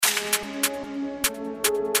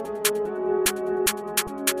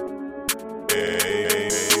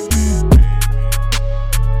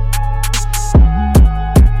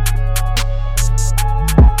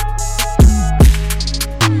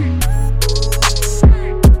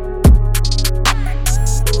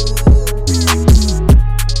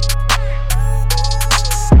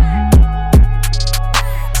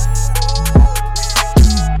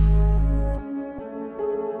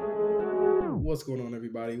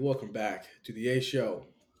Welcome back to the A Show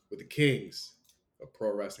with the Kings of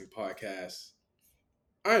Pro Wrestling Podcasts.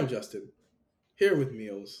 I'm Justin, here with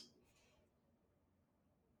Meals.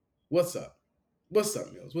 What's up? What's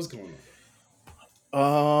up, Meals? What's going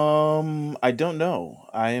on? I don't know.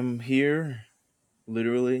 I am here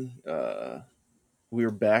literally. We're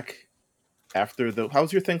back after the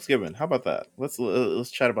How's your Thanksgiving? How about that? Let's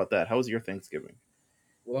chat about that. How was your Thanksgiving?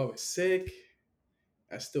 Well, I was sick.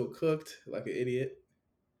 I still cooked like an idiot,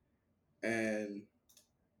 and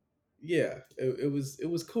yeah, it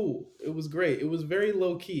was cool. It was great. It was very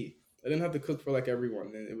low key. I didn't have to cook for like everyone,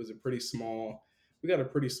 and it was a pretty small. We got a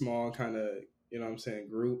pretty small kind of what I'm saying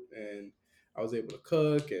group, and I was able to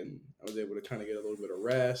cook, and I was able to kind of get a little bit of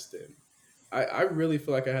rest, and I really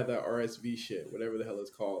feel like I had that RSV shit, whatever the hell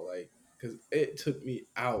it's called, like because it took me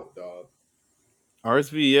out, dog.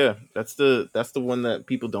 RSV, yeah, that's the one that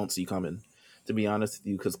people don't see coming. To be honest with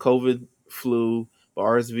you, because COVID, flu, but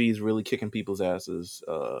RSV is really kicking people's asses.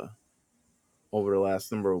 Over the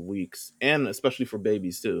last number of weeks, and especially for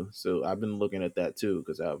babies too. So I've been looking at that too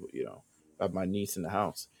because I have my niece in the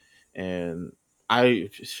house, and I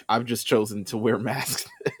I've just chosen to wear masks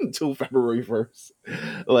until February 1st.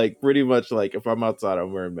 Like pretty much, like if I'm outside,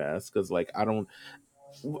 I'm wearing masks because like I don't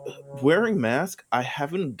wearing mask. I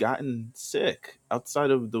haven't gotten sick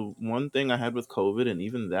outside of the one thing I had with COVID, and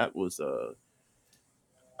even that was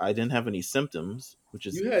I didn't have any symptoms, which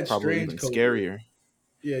is You had probably strange even COVID. scarier.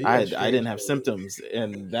 Yeah, you had I didn't strange have COVID. symptoms,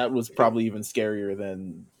 and that was probably even scarier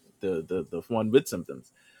than the one with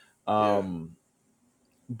symptoms. Yeah, Um,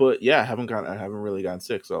 but yeah, I haven't really gotten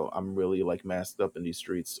sick, so I'm really like masked up in these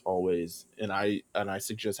streets always, and I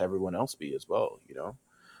suggest everyone else be as well.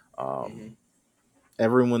 hmm Um,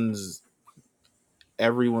 everyone's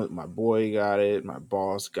everyone. My boy got it, my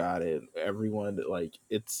boss got it. Everyone like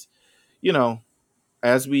it's you know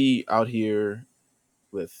as we out here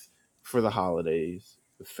with for the holidays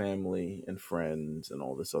with family and friends and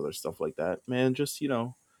all this other stuff like that, man, just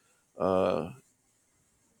uh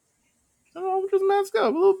just mask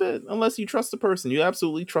up a little bit. Unless you trust the person, you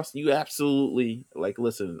absolutely like.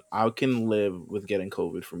 Listen, I can live with getting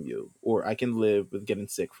COVID from you, or I can live with getting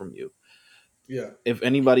sick from you. yeah. If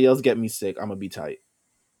anybody else get me sick, I'm gonna be tight,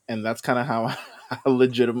 and that's kind of how I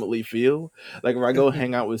legitimately feel. Like if I go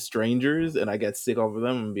hang out with strangers and I get sick over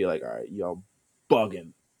them, and be like, all right, y'all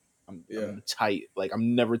bugging. Yeah. I'm tight. Like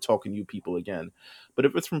I'm never talking to you people again. But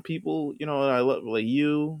if it's from people, I love like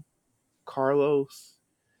you, Carlos,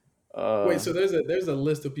 Wait, uh so there's a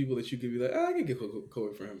list of people that you could be like, I could get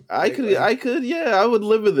COVID for him. yeah, I would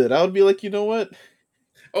live with it. I would be like, you know what?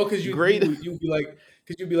 Oh, because you you Great. would you'd be like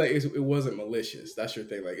because you'd be like it wasn't malicious. That's your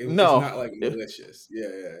thing. Like it's No. not like malicious. Yeah,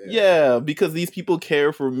 yeah, yeah. Yeah, because these people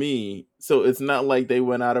care for me. So it's not like they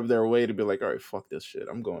went out of their way to be like, all right, fuck this shit.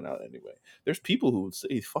 I'm going out anyway. There's people who would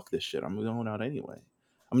say, fuck this shit. I'm going out anyway.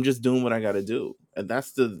 I'm just doing what I gotta do. And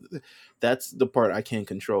that's the part I can't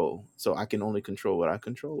control. So I can only control what I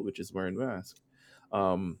control, which is wearing masks.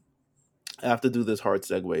 Um I have to do this hard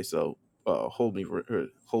segue, so hold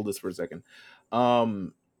this for a second.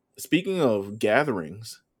 Um Speaking of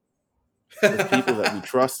gatherings with people that we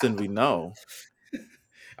trust and we know,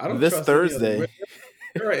 I don't this trust any of them. We're, Thursday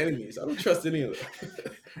they're our enemies. I don't trust any of them.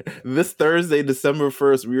 This Thursday, December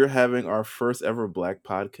 1st, we are having our first ever Black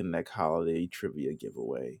Pod Connect holiday trivia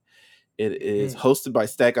giveaway. It is hmm hosted by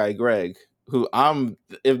Stack Eye Greg, who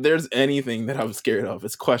if there's anything that I'm scared of,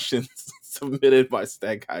 it's questions submitted by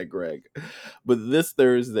Stack Eye Greg. But this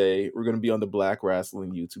Thursday, we're going to be on the Black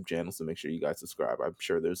Wrestling YouTube channel, so make sure you guys subscribe. I'm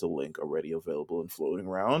sure there's a link already available and floating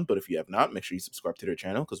around, but if you have not, make sure you subscribe to their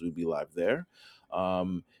channel because we'll be live there.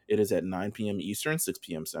 It is at 9 p.m. Eastern, 6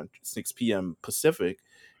 p.m. Pacific,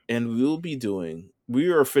 and we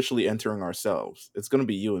are officially entering ourselves. It's going to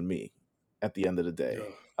be you and me at the end of the day.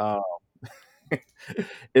 Ugh,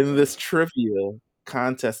 In this ugh. trivia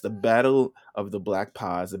contest, the Battle of the Black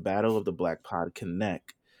Pods, the Battle of the Black Pod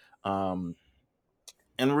Connect, um,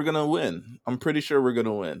 and we're gonna win. I'm pretty sure we're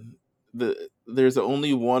gonna win. There's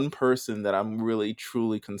only one person that I'm really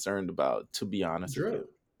truly concerned about, to be honest with you.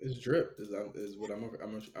 Drip. It's drip is what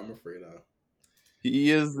I'm afraid of.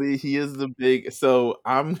 He is the big. So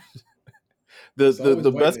I'm the It's the always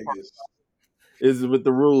the white best niggas. is with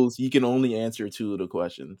the rules, he can only answer two of the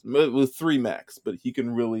questions. With three max, but he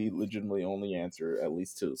can really legitimately only answer at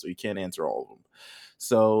least two. So he can't answer all of them.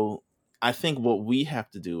 So I think what we have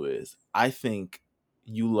to do is I think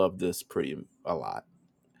you love this pretty a lot.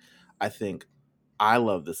 I think I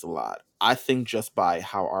love this a lot. I think just by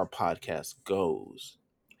how our podcast goes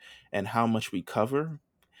and how much we cover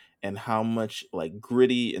and how much like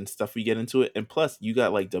gritty and stuff we get into it. And plus you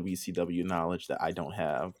got like WCW knowledge that I don't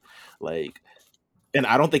have. Like And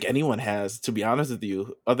I don't think anyone has, to be honest with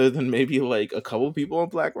you, other than maybe like a couple people on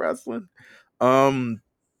Black Wrestling. Um,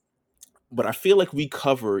 but I feel like we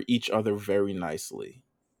cover each other very nicely.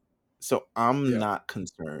 So I'm Yeah. not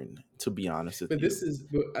concerned, to be honest with But you.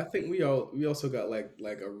 but I think we also got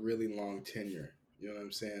like a really long tenure. You know what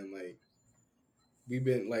I'm saying? Like we've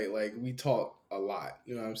been like we talk a lot.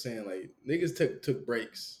 You know what I'm saying? Like niggas took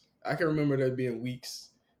breaks. I can remember there being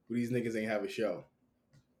weeks where these niggas ain't have a show.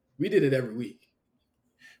 We did it every week,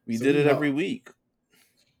 We so did we it every know. week.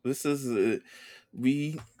 This is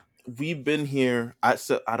we we've been here. I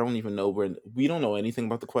don't even know where we don't know anything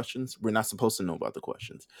about the questions. We're not supposed to know about the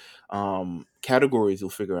questions. Categories you'll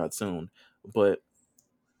figure out soon. But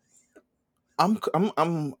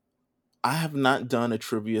I'm I have not done a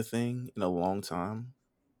trivia thing in a long time,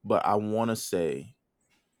 but I want to say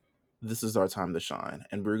this is our time to shine,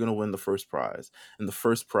 and we're gonna win the first prize. And the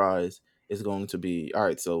first prize is going to be all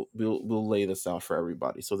right. So we'll lay this out for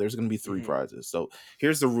everybody. So there's gonna be three Hmm. prizes. So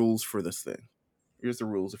here's the rules for this thing. Here's the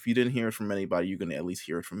rules. If you didn't hear it from anybody, you're gonna at least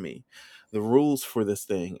hear it from me. The rules for this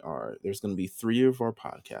thing are: there's gonna be three of our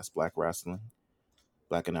podcasts: Black Wrestling,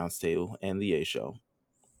 Black Announce Table, and the A Show.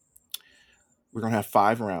 We're gonna have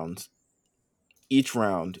 5 rounds. Each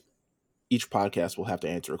round, each podcast will have to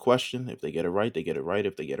answer a question. If they get it right, they get it right.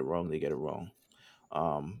 If they get it wrong, they get it wrong.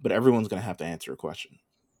 But everyone's gonna have to answer a question.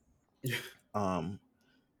 Um,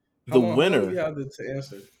 the How long we winner, have to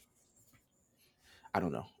answer? I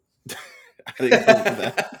don't know. I didn't come up with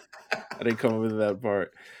that. I didn't come up with that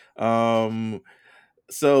part. Um,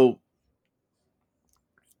 so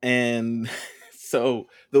and so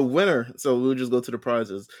the winner. So we'll just go to the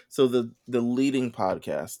prizes. So the leading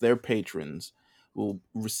podcast, their patrons will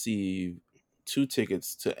receive 2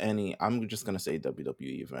 tickets to any. I'm just gonna say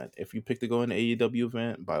WWE event. If you pick to go an AEW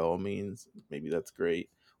event, by all means, maybe that's great.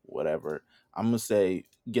 Whatever. I'm gonna say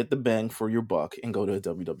get the bang for your buck and go to a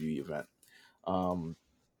WWE event. Um,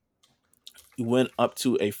 you went up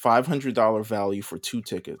to a $500 value for 2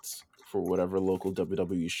 tickets for whatever local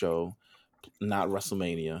WWE show, not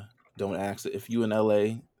WrestleMania. Don't ask it. If you in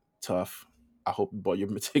LA, tough. I hope you bought your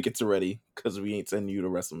tickets already because we ain't sending you to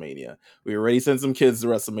WrestleMania. We already sent some kids to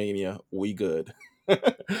WrestleMania. We good.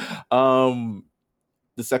 um,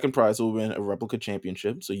 the second prize will win a replica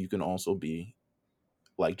championship, so you can also be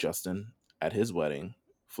like Justin at his wedding,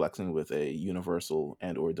 flexing with a Universal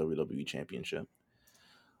and or WWE championship.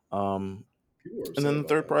 Um, People are and upset then the about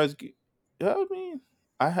third that. prize, yeah, I mean,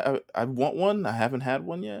 I want one. I haven't had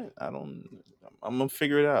one yet. I don't. I'm gonna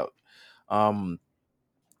figure it out. Um,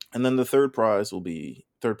 and then the third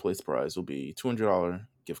place prize will be $200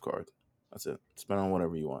 gift card. That's it. Spend on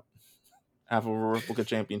whatever you want. Half of a replica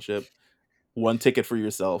championship, 1 ticket for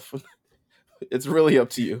yourself. It's really up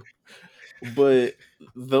to you. But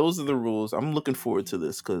those are the rules. I'm looking forward to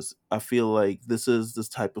this because I feel like this is this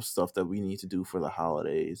type of stuff that we need to do for the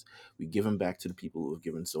holidays. We give them back to the people who have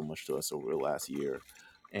given so much to us over the last year,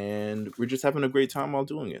 and we're just having a great time while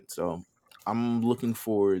doing it. So I'm looking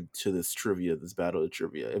forward to this trivia, this battle of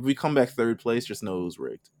trivia. If we come back third place, just know it was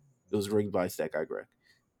rigged. It was rigged by Stack Guy Greg.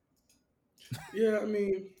 Yeah, I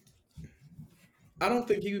mean, I don't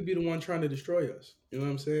think he would be the one trying to destroy us. You know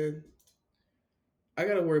what I'm saying? I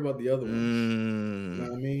got to worry about the other ones. You know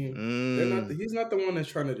Mm, what I mean? They're not. mm. He's not the one that's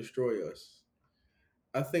trying to destroy us.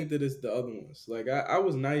 I think that it's the other ones. Like I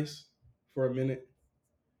was nice for a minute.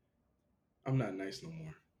 I'm not nice no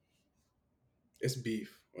more. It's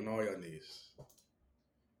beef on all y'all knees.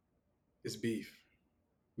 It's beef.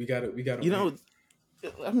 We got to. We got to You win. know,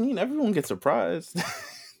 I mean, everyone gets surprised.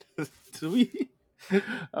 Do we?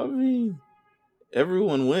 I mean,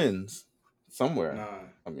 everyone wins somewhere. Nah,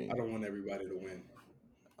 I I mean, don't want everybody to win.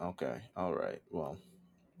 okay, all right. Well,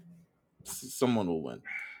 someone will win.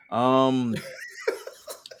 Um,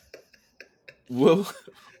 well,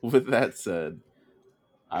 with that said,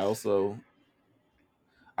 I also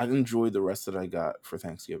I enjoyed the rest that I got for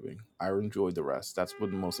Thanksgiving. I enjoyed the rest. That's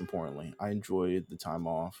what most importantly. I enjoyed the time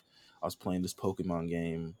off. I was playing this Pokemon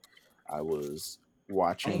game. I was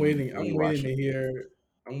I'm watching, waiting. I'm waiting to rewatching. hear.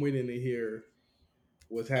 I'm waiting to hear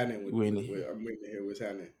what's happening When I'm waiting to hear what's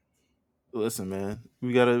happening. listen, man,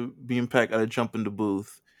 we gotta be in pack. Gotta jump in the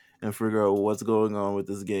booth and figure out what's going on with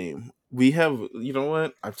this game. We have, you know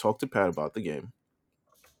what? I've talked to Pat about the game.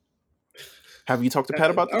 Have you talked to I Pat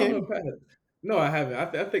about the don't know, game? Pat. No, I haven't.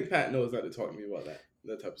 I think Pat knows not to talk to me about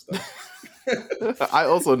that type of stuff. I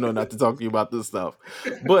also know not to talk to you about this stuff,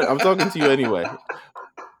 but I'm talking to you anyway.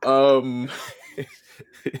 Um,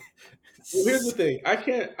 Well, here's the thing. I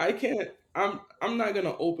can't. I'm not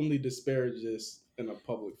gonna openly disparage this in a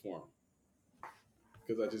public forum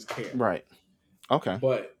because I just can't. right. Okay.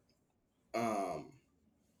 But um,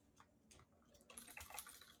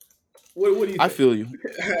 What do you I think? feel you.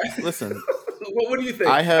 Listen, What do you think?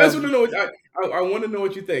 I I just have want to know. I want to know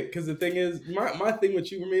what you think, because the thing is, my thing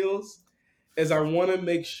with you, Meals, is I want to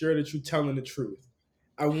make sure that you're telling the truth.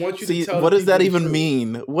 I want you to see. tell the What does people that the even truth.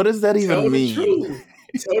 mean? What does that Tell even the mean? truth.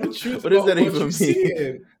 Tell the truth What does about that what even you're mean?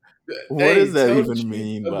 seeing. What does Hey, that tell the even truth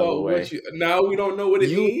mean? By the about what way, you. Now we don't know what it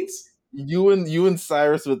you means. you and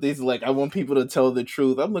Cyrus with these like, I want people to tell the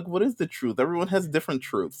truth. I'm like, what is the truth? Everyone has different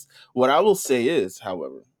truths. What I will say is,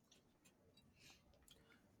 however,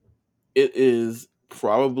 it is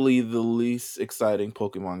probably the least exciting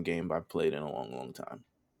Pokemon game I've played in a long, long time.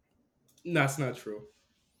 That's not true.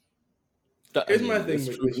 I Here's my mean, thing it's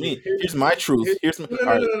true to with you. me. Here's my truth. Here's Here's my, no, all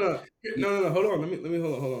no, no, right. no, no, no, no, no. Hold on. Let me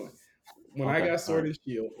hold on. When I Okay, got all Sword right.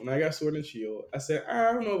 and Shield, I said,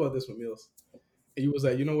 I don't know about this one, Meals. And you was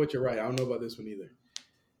like, you know what, you're right. I don't know about this one either.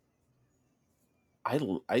 I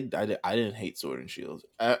didn't hate Sword and Shield.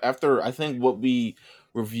 After I think what we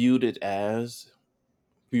reviewed it as,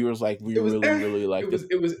 we was like, we It was really, really liked it.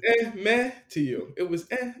 it was meh to you. It was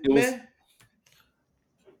It was meh.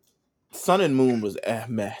 Sun and Moon was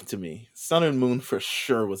meh to me. Sun and Moon for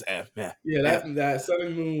sure was meh. Yeah, Eh. that Sun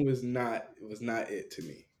and Moon was not it to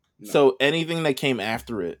me. No. So anything that came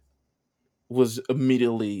after it was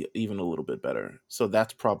immediately even a little bit better. So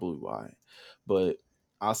that's probably why. But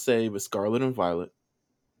I'll say with Scarlet and Violet,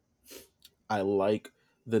 I like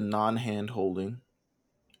the non-hand holding,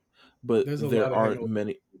 but There's a there lot of aren't handle.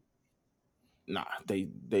 many. Nah, they.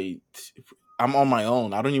 I'm on my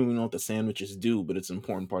own. I don't even know what the sandwiches do, but it's an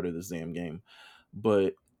important part of this damn game.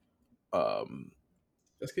 But um,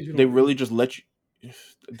 That's because you they don't really read. just let you.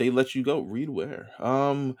 They let you go. Read where?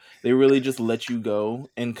 They really just let you go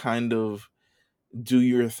and kind of do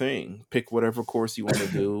your thing. Pick whatever course you want to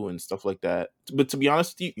do and stuff like that. But to be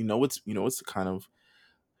honest with you, what's kind of,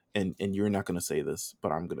 and you're not gonna say this,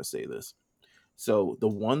 but I'm gonna say this. So the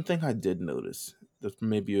one thing I did notice, that's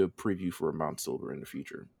maybe a preview for Mount Silver in the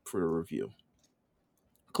future for a review.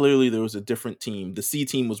 Clearly, there was a different team. The C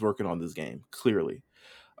team was working on this game. Clearly,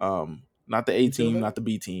 not the A You feel team, that? not the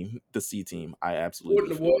B team, the C team. I Well,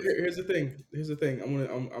 absolutely feel well, this. here's the thing.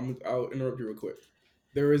 I'll interrupt you real quick.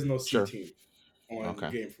 There is no C Sure. team on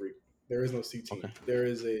Okay. Game Freak. There is no C team. Okay. There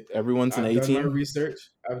is a. Everyone's an I've A done my team.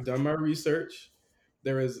 research.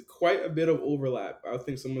 There is quite a bit of overlap. I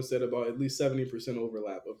think someone said about at least 70%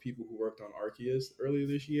 overlap of people who worked on Arceus earlier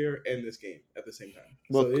this year and this game at the same time.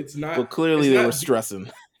 So Well, it's well, not. clearly It's they were not.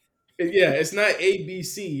 stressing. Yeah, it's not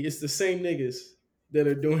ABC. It's the same niggas that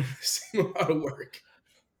are doing the same amount of work.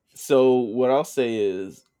 So what I'll say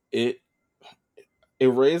is it it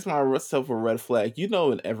raised myself a red flag.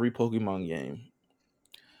 In every Pokemon game,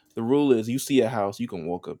 the rule is you see a house, you can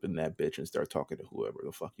walk up in that bitch and start talking to whoever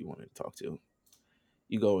the fuck you wanted to talk to.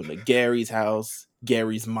 You go into Gary's house,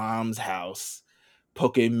 Gary's mom's house,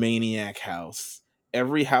 Pokemaniac house.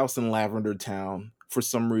 Every house in Lavender Town, for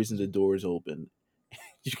some reason, the door is open.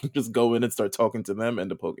 You can just go in and start talking to them and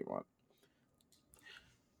the Pokemon.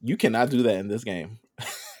 You cannot do that in this game.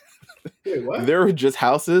 Wait, what? There are just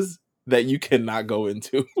houses that you cannot go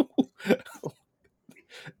into.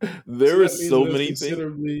 So There that is means so many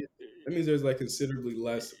things. there's like considerably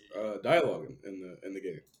less dialogue in the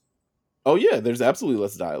game. Oh yeah, there's absolutely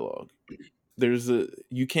less dialogue.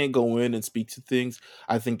 You can't go in and speak to things.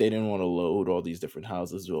 I think they didn't want to load all these different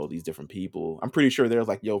houses to all these different people. I'm pretty sure they're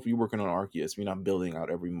like, yo, if you're working on Arceus, we're not building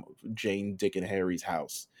out every Jane, Dick, and Harry's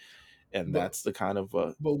house. And But that's the kind of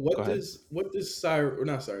but go ahead. what does Cyrus, or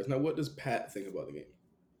not Cyrus, now what does Pat think about the game?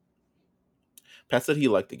 Pat said he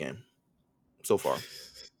liked the game so far.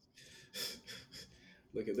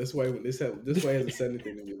 Look at this way when this way hasn't said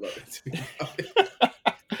anything to me about it.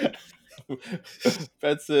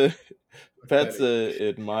 Pat said Pat Pathetic. said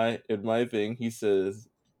in my thing, he says,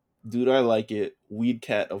 dude, I like it. Weed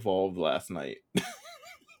Cat evolved last night.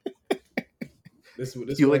 This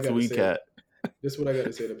He what I likes got to Weed say. Cat. This what I got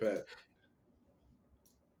to say to Pat.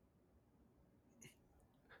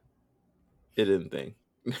 It didn't think.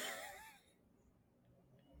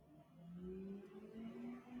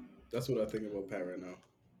 That's what I think about Pat right now.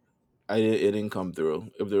 It didn't come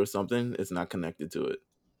through. If there was something, it's not connected to it.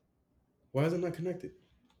 Why is it not connected?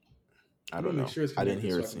 I I'm gonna don't make know. sure it's I didn't connected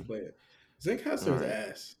hear so it. I can See. play it. All Zencaster is right.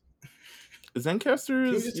 ass. Zencaster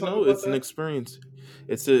Can we is, just talk about it's an that? experience.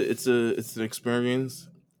 It's an experience.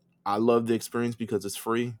 I love the experience because it's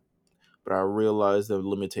free, but I realize the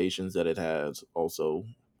limitations that it has also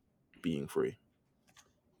being free.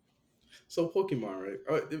 So Pokemon,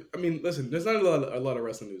 right? I mean, listen, there's not a lot of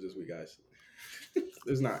wrestling news this week, guys.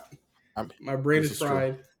 There's not. I mean, My brain this is is true.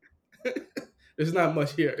 fried. There's not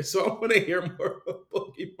much here, so I want to hear more about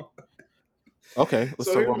Pokemon. Okay, let's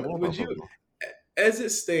So talk here, about more about Pokemon. As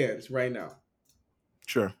it stands right now,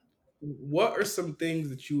 Sure. what are some things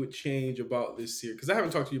that you would change about this series? Because I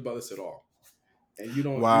haven't talked to you about this at all, and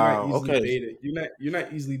you're not Wow. easily Okay. baited. You're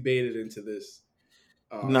not easily baited into this.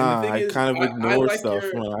 And the Nah, thing I is, kind of I ignore like stuff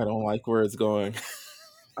your when I don't like where it's going.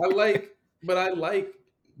 I like, but I like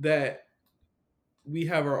that we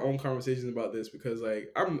have our own conversations about this because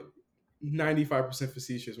like I'm 95%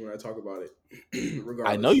 facetious when I talk about it,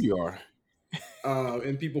 I know regardless. you are.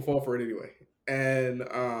 And people fall for it anyway. And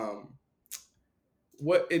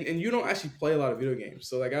and you don't actually play a lot of video games,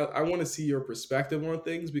 so like I want to see your perspective on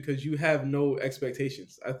things because you have no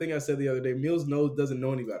expectations. I think I said the other day, Mills knows doesn't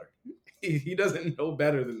know any better. He doesn't know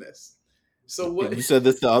better than this. So what? You said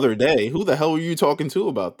this the other day. Who the hell were you talking to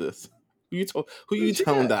about this? Who you What you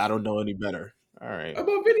telling got that I don't know any better? All right.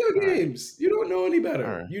 about video All right. games? You don't know any All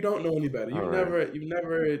better. right. You don't know any better. All right. You've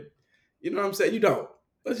never. You know what I'm saying? You don't.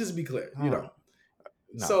 Let's just be clear. You Oh, don't.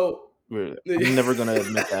 no. So, I'm never gonna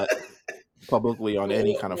admit that publicly on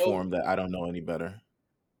any kind of well, forum that I don't know any better.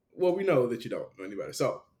 well, we know that you don't know any better.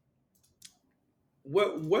 So,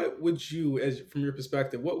 what would you, as from your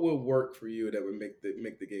perspective, what would work for you that would make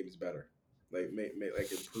the games better, like make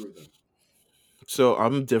like improve them? So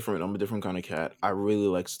I'm different. I'm a different kind of cat. I really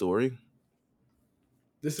like story.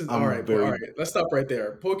 This is all I'm right. All very. right, let's stop right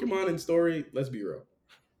there. Pokemon and story. Let's be real.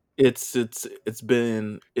 It's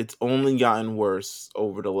only gotten worse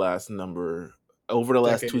over the last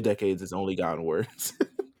Decade. 2 decades. It's only gotten worse.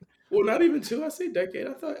 Well, not even two. I say decade.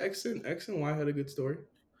 I thought X and Y had a good story.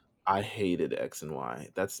 I hated X and Y.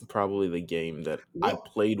 That's probably the game that I What?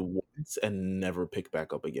 played once and never picked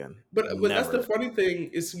back up again. But that's the Never. funny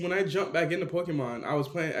thing is when I jumped back into Pokemon, I was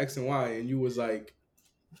playing X and Y, and you was like,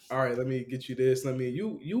 "All right, let me get you this. Let me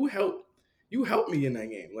you helped me in that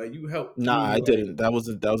game. Like you helped Nah, me I like didn't. That was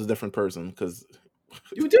a different person because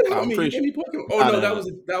you did help I'm me. You pretty gave sure. me Pokemon. Oh Nah, no, nah, nah.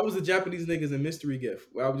 that was the Japanese niggas in mystery gift.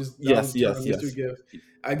 Where I was Yes, turn a yes, mystery yes. gift.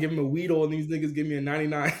 I give him a Weedle, and these niggas give me a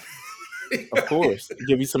 99. Of course,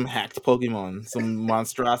 give you some hacked Pokemon, some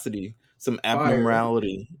monstrosity, some Fire,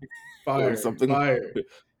 abnormality, or fire, something. fire.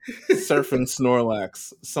 Surfing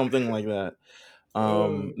Snorlax, something like that.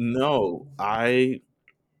 uh, No,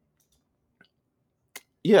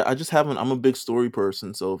 yeah, I just haven't. I'm a big story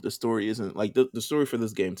person, so if the story isn't like the story for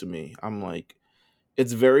this game to me, I'm like,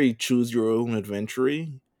 it's very choose your own adventure,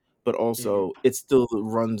 but mhm. also it still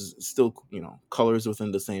runs, still colors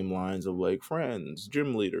within the same lines of like friends,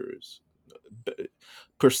 gym leaders. b-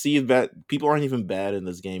 Perceived that people aren't even bad in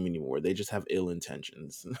this game anymore; they just have ill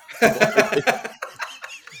intentions. Like,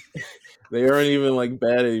 they aren't even like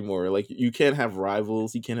bad anymore. Like you can't have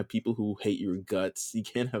rivals. You can't have people who hate your guts. You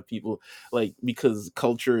can't have people like because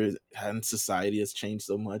and society has changed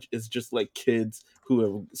so much. It's just like kids who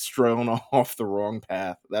have strewn off the wrong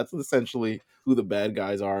path. That's essentially who the bad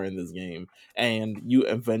guys are in this game, and you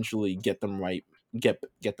eventually get them right, get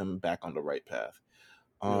them back on the right path.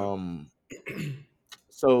 Yeah. Um,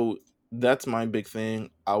 so that's my big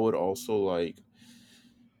thing. I would also like,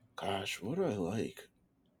 gosh, what do I like?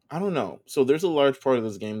 I don't know. So there's a large part of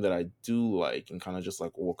this game that I do like and kind of just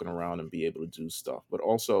like walking around and be able to do stuff. But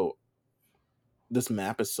also this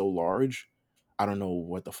map is so large. I don't know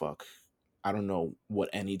what the fuck. I don't know what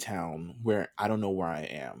any town where I don't know where I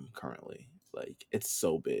am currently. Like it's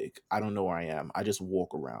so big. I don't know where I am. I just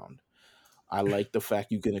walk around. I like the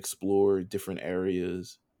fact you can explore different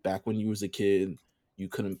areas. Back when you was a kid, you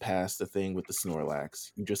couldn't pass the thing with the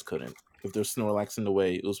Snorlax. You just couldn't. If there's Snorlax in the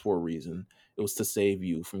way, it was for a reason. It was to save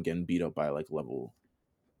you from getting beat up by like level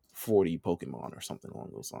 40 Pokemon or something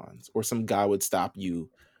along those lines. Or some guy would stop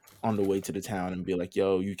you on the way to the town and be like,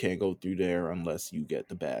 yo, you can't go through there unless you get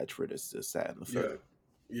the badge for this, that, and the Yeah. third.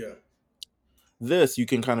 Yeah. This you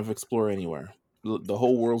can kind of explore anywhere. The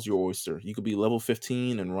whole world's your oyster. You could be level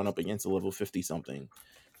 15 and run up against a level 50 something,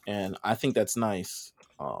 and I think that's nice.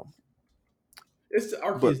 It's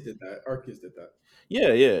our But kids did that. Our kids did that.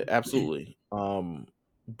 yeah, yeah, absolutely.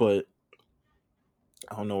 But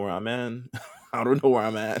I don't know where I'm at. I don't know where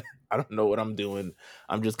I'm at. I don't know what I'm doing.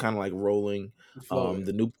 I'm just kind of like rolling. Floating.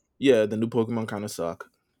 The new Pokemon kind of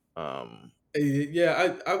suck. Um,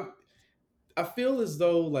 Yeah, I feel as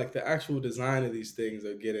though like the actual design of these things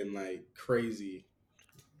are getting like crazy.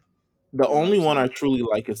 the You know what only I'm one I saying? truly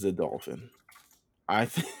like is the Dolphin. I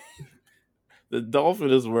think the Dolphin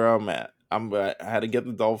is where I'm at. I had to get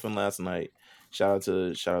the Dolphin last night. Shout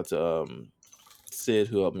out to Sid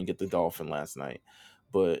who helped me get the Dolphin last night.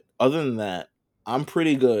 But other than that, I'm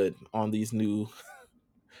pretty good on these new.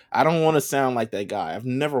 I don't want to sound like that guy. I've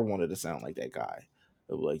never wanted to sound like that guy.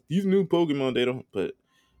 Of like these new Pokemon, they don't. But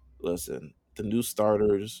listen, the new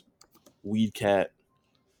starters, Weed Cat,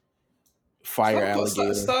 fire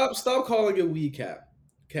alligator. Stop calling it weed cat,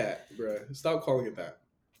 bruh. Stop calling it that.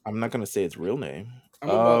 I'm not gonna say its real name. I'm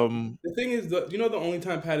about. The thing is, the only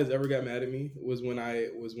time Pat has ever got mad at me was when I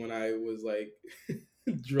was like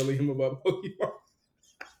drilling him about Pokemon.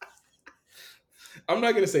 I'm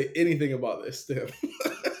not gonna say anything about this to him.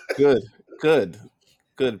 Good, good,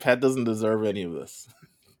 good. Pat doesn't deserve any of this.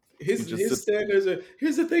 He just His sits. standards are.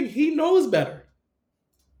 Here's the thing. He knows better.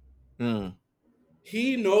 Mm.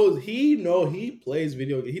 He knows. He plays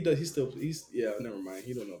video. He does. He still. He's yeah. Never mind.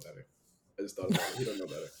 He don't know better. I just thought about it. He don't know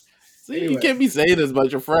better. See, you Anyway, can't be saying this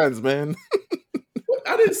about your friends, man.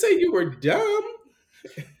 I didn't say you were dumb.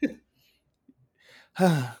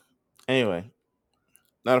 Anyway,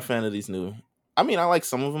 not a fan of these new. I mean, I like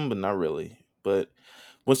some of them, but not really. But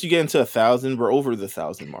once you get into 1,000, we're over the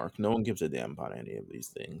 1,000 mark. No one gives a damn about any of these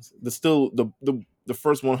things. The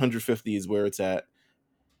first 150 is where it's at.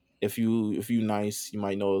 If you nice, you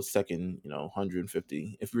might know second,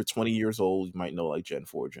 150. If you're 20 years old, you might know like Gen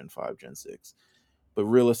 4, Gen 5, Gen 6. But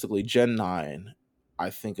realistically, Gen 9, I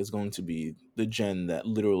think is going to be the gen that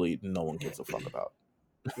literally no one gives a fuck about.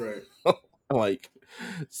 Right. Like,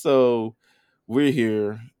 so we're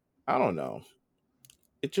here. I don't know.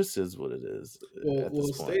 It just is what it is at this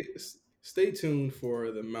Well, point. stay tuned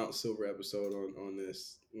for the Mount Silver episode on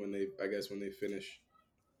this when they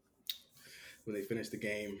finish the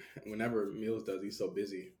game. Whenever Mills does, he's so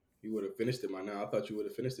busy. He would have finished it by now. I thought you would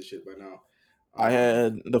have finished the shit by now. I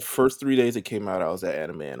had the first 3 days it came out, I was at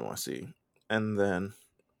Anime NYC. And then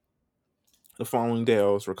the following day I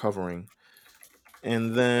was recovering.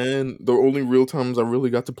 And then the only real times I really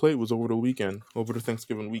got to play was over the weekend, over the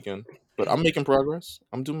Thanksgiving weekend. But I'm making progress.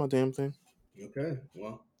 I'm doing my damn thing. Okay,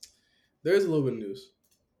 well, there's a little bit of news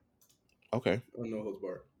Okay. on No Holds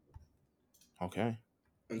Barred. Okay.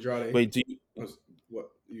 Andrade, Wait,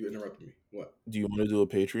 what? You interrupted me. What? do you want to do a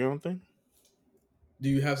Patreon thing? Do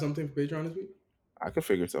you have something for Patreon this week? I could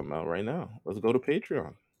figure something out right now. Let's go to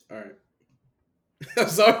Patreon. All right. I'm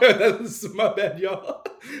sorry, that's my bad, y'all.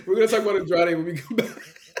 We're gonna talk about Andrade when we come back.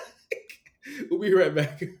 We'll be right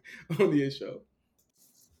back on the A Show.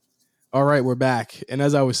 All right, we're back, and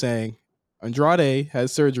as I was saying, Andrade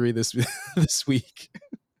has surgery this this week.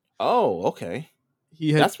 Oh, okay.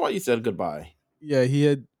 That's why you said goodbye. Yeah, he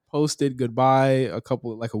had posted goodbye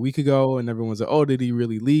a week ago, and everyone's like, "Oh, did he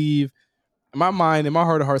really leave?" In my mind, in my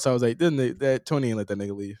heart of hearts, I was like, "Didn't that Tony ain't let that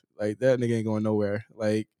nigga leave? Like that nigga ain't going nowhere."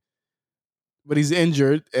 Like, but he's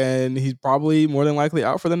injured, and he's probably more than likely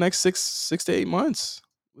out for the next six to 8 months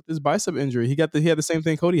with his bicep injury. He had the same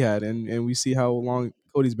thing Cody had, and we see how long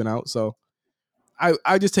Cody's been out. So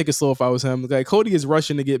I just take it slow if I was him. Like Cody is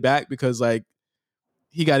rushing to get back because like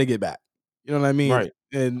he got to get back. You know what I mean? Right.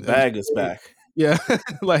 And Bag is back. yeah,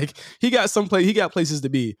 like he got places to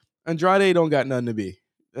be. Andrade don't got nothing to be.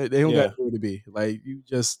 They don't got nowhere to be. Like you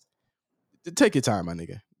just take your time, my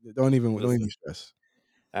nigga. Don't even stress.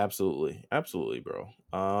 Absolutely, bro.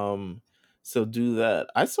 So do that.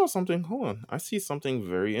 I saw something. Hold on, I see something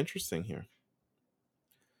very interesting here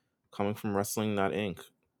coming from Wrestling Not Inc.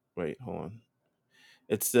 Wait, hold on.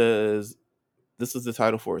 It says this is the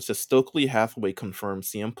title for it. It says Stokely Hathaway confirmed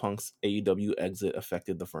CM Punk's AEW exit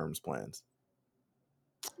affected the firm's plans.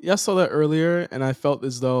 Yeah, I saw that earlier, and I felt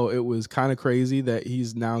as though it was kind of crazy that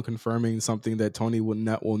he's now confirming something that Tony will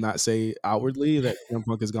not say outwardly that CM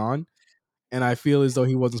Punk is gone, and I feel as though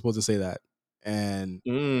he wasn't supposed to say that, and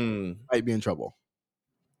might be in trouble.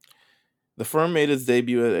 The firm made its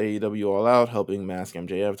debut at AEW All Out, helping Mask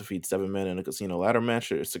MJF defeat 7 men in a casino ladder match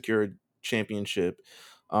to secure championship.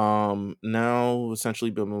 Now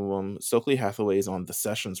essentially, boom, Stokely Hathaway is on The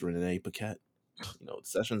Sessions with Renee Paquette. The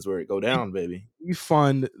Sessions where it go down, baby.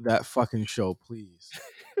 Refund that fucking show, please.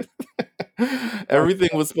 Everything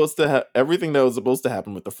that was supposed to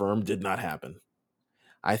happen with the firm did not happen.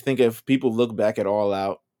 I think if people look back at All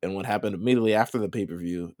Out and what happened immediately after the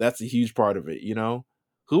pay-per-view, that's a huge part of it, Who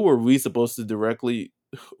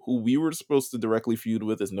we were supposed to directly feud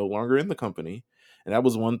with is no longer in the company. And that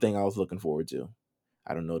was one thing I was looking forward to.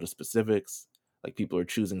 I don't know the specifics, like people are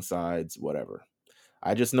choosing sides, whatever.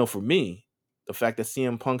 I just know for me, the fact that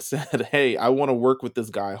CM Punk said, "Hey, I want to work with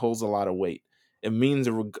this guy," holds a lot of weight. It means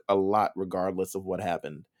a lot regardless of what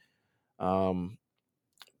happened.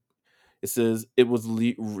 It says it was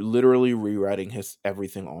literally rewriting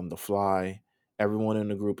everything on the fly. Everyone in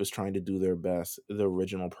the group is trying to do their best. The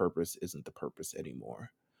original purpose isn't the purpose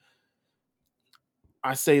anymore.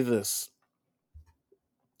 I say this.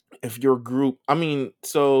 If your group,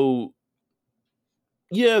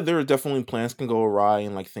 yeah, there are definitely plans can go awry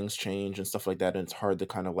and like things change and stuff like that, and it's hard to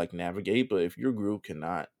kind of like navigate. But if your group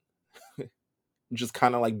cannot just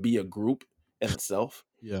kind of like be a group in itself,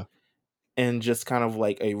 yeah, and just kind of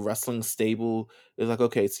like a wrestling stable is like,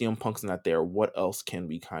 okay, CM Punk's not there. What else can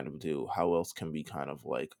we kind of do? How else can we kind of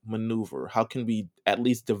like maneuver? How can we at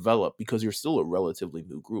least develop? Because you're still a relatively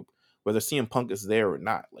new group, whether CM Punk is there or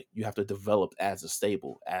not. Like you have to develop as a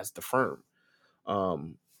stable, as the firm,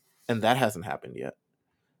 um, and that hasn't happened yet.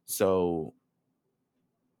 So,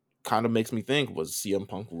 kind of makes me think: was CM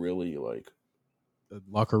Punk really like The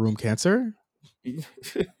locker room cancer.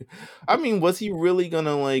 I mean, was he really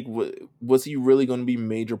gonna like? Was he really gonna be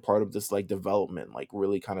major part of this like development? Like,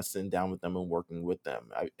 really kind of sitting down with them and working with them.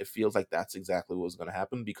 It feels like that's exactly what's gonna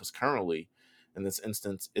happen because currently, in this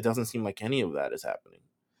instance, it doesn't seem like any of that is happening.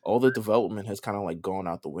 All the development has kind of like gone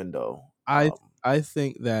out the window. I I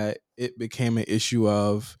think that it became an issue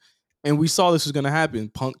of, and we saw this was going to happen.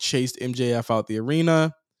 Punk chased MJF out the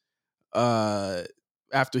arena. Uh,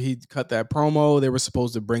 After he cut that promo, they were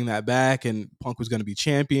supposed to bring that back, and Punk was going to be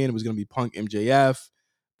champion. It was going to be Punk MJF.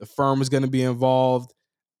 The firm was going to be involved.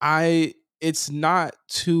 It's not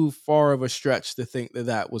too far of a stretch to think that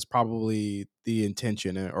that was probably the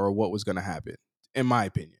intention or what was going to happen, in my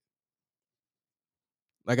opinion.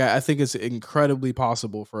 Like I think it's incredibly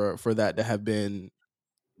possible for that to have been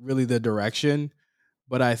really the direction,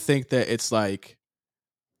 but I think that it's like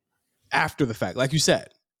after the fact. Like you said,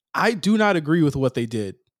 I do not agree with what they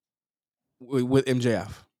did with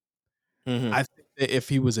MJF. mhm. I think that if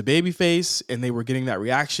he was a babyface and they were getting that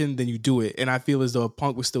reaction, then you do it. And I feel as though if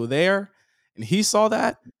Punk was still there and he saw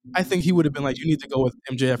that, I think he would have been like, you need to go with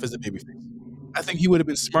MJF as a babyface. I think he would have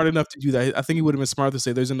been smart enough to do that. I think he would have been smart to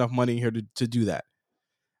say there's enough money here to do that.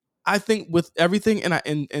 I think with everything,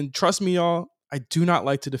 and trust me, y'all, I do not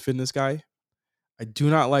like to defend this guy. I do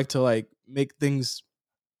not like to like make things.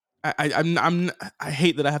 I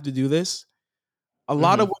hate that I have to do this. A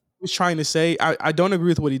lot of Mhm. what he was trying to say, I don't agree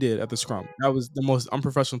with what he did at the scrum. That was the most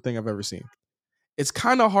unprofessional thing I've ever seen. It's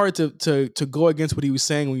kind of hard to go against what he was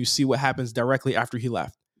saying when you see what happens directly after he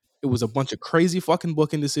left. It was a bunch of crazy fucking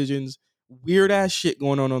booking decisions, weird ass shit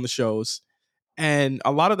going on the shows, and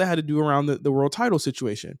a lot of that had to do around the world title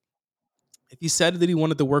situation. If he said that he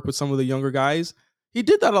wanted to work with some of the younger guys, he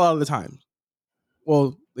did that a lot of the time.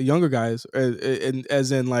 Well, the younger guys, and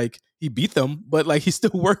as in like he beat them, but like he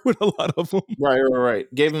still worked with a lot of them.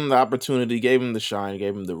 Right. Gave him the opportunity, gave him the shine,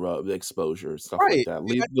 gave him the rub, the exposure, stuff like Right.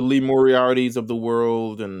 that. The Lee Moriartys of the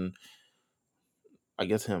world, and I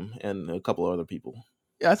guess him and a couple of other people.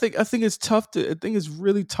 Yeah, I think it's tough to I think it's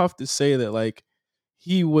really tough to say that like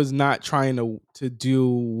he was not trying to do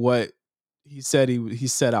what he said he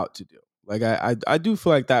set out to do. Like I do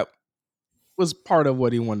feel like that was part of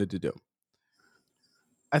what he wanted to do.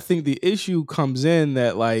 I think the issue comes in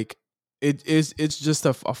that like it's just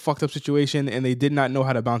a fucked up situation and they did not know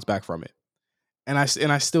how to bounce back from it. And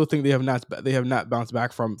I still think they have not bounced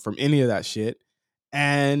back from any of that shit.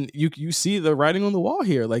 And you see the writing on the wall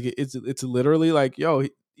here. Like it's literally like, yo,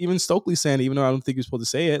 even Stokely saying it, even though I don't think he's supposed to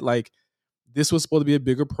say it, like this was supposed to be a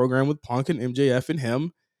bigger program with Punk and MJF and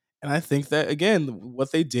him. And I think that again,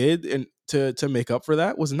 what they did and to make up for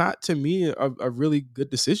that was not to me a really good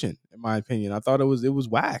decision, in my opinion. I thought it was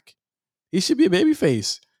whack. He should be a baby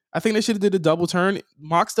face. I think they should have did a double turn.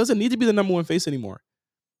 Mox doesn't need to be the number one face anymore.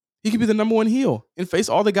 He could be the number one heel and face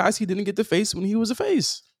all the guys he didn't get to face when he was a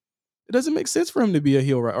face. It doesn't make sense for him to be a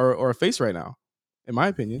heel or a face right now, in my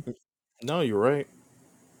opinion. No, you're right.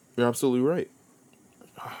 You're absolutely right.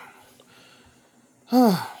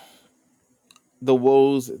 The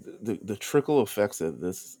woes, the trickle effects that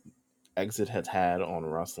this exit has had on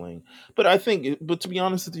wrestling. But to be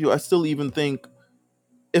honest with you, I still even think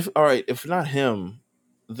if all right, if not him,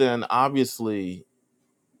 then obviously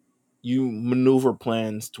you maneuver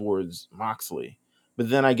plans towards Moxley. But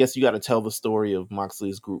then I guess you got to tell the story of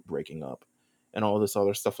Moxley's group breaking up and all this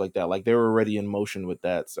other stuff like that. Like they were already in motion with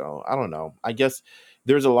that. So I don't know. I guess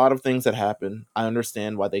there's a lot of things that happen. I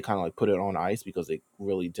understand why they kind of like put it on ice because they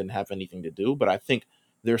really didn't have anything to do. But I think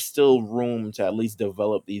there's still room to at least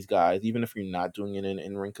develop these guys, even if you're not doing it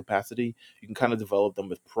in ring capacity. You can kind of develop them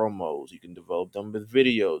with promos. You can develop them with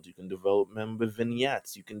videos. You can develop them with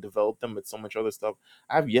vignettes. You can develop them with so much other stuff.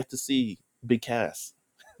 I've yet to see Big Cass,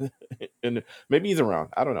 and maybe he's around.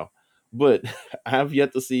 I don't know, but I have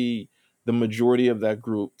yet to see the majority of that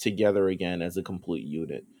group together again as a complete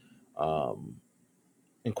unit. Um,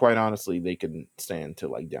 and quite honestly, they can stand to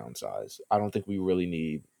like downsize. I don't think we really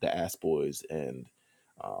need the Ass Boys and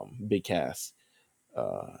Big Cass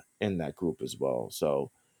in that group as well.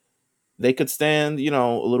 So they could stand, a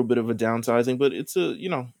little bit of a downsizing, but it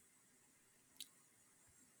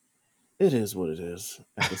is what it is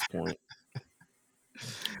at this point.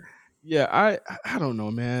 Yeah, I don't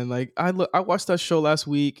know, man. Like I watched that show last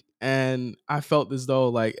week and I felt as though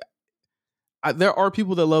like there are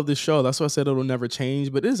people that love this show. That's why I said it'll never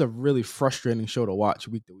change. But it is a really frustrating show to watch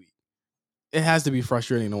week to week. It has to be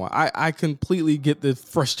frustrating to watch. I completely get the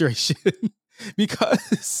frustration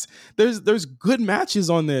because there's good matches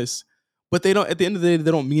on this, but they don't. At the end of the day,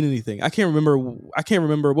 they don't mean anything. I can't remember.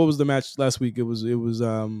 What was the match last week. It was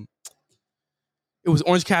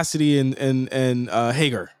Orange Cassidy and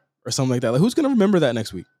Hager or something like that. Like, who's gonna remember that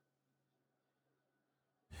next week?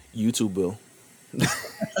 YouTube will.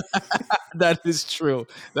 That is true.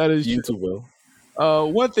 That is true. YouTube will.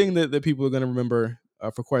 One thing that people are going to remember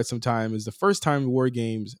for quite some time is the first time War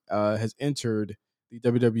Games has entered the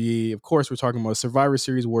WWE. Of course, we're talking about Survivor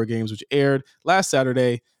Series War Games, which aired last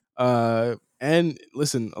Saturday. And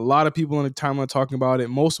listen, a lot of people on the timeline talking about it.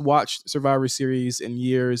 Most watched Survivor Series in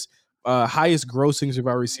years. Highest grossing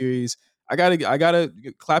Survivor Series. I gotta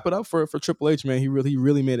clap it up for Triple H, man. He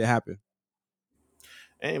really made it happen.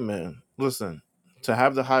 Hey man, listen. To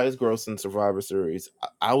have the highest gross in Survivor Series,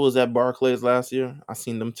 I was at Barclays last year. I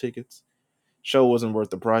seen them tickets. Show wasn't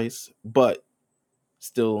worth the price, but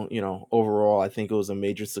still, overall, I think it was a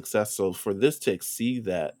major success. So for this to exceed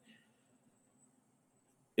that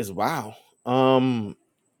is wow. How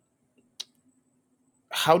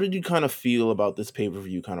did you kind of feel about this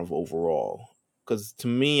pay-per-view kind of overall? Because to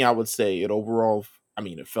me, I would say it overall,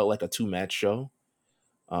 it felt like a two-match show.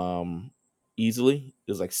 Easily.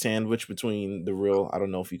 It was like sandwich between the real, I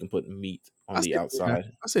don't know if you can put meat on the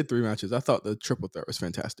outside. I say 3 matches. I thought the triple threat was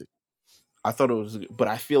fantastic. I thought it was, but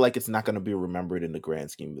I feel like it's not going to be remembered in the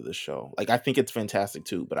grand scheme of the show. Like, I think it's fantastic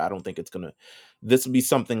too, but I don't think it's going to, this would be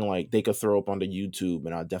something like they could throw up onto YouTube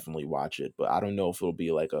and I'll definitely watch it, but I don't know if it'll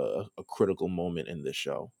be like a critical moment in this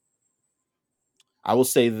show. I will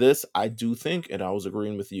say this, I do think, and I was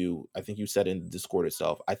agreeing with you, I think you said in the Discord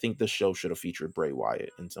itself, I think this show should have featured Bray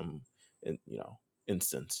Wyatt in some,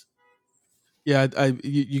 instance. Yeah,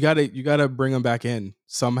 you gotta bring him back in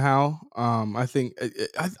somehow. I think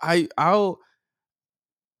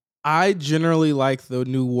I generally like the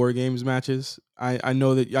new War Games matches. I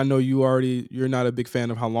know you're not a big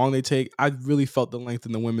fan of how long they take. I really felt the length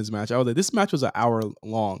in the women's match. I was like, this match was an hour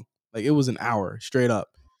long. Like, it was an hour straight up,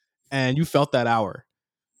 and you felt that hour.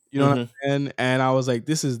 You know what I'm saying? And I was like,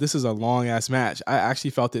 this is a long ass match. I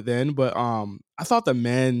actually felt it then, but I thought the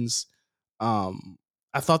men's the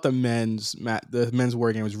men's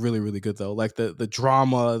War Game was really good though. Like the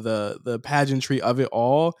drama, the pageantry of it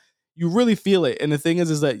all, you really feel it. And the thing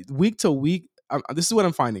is that week to week, this is what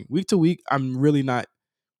I'm finding. Week to week, I'm really not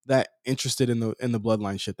that interested in the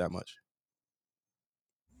bloodline shit that much.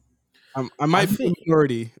 I might be a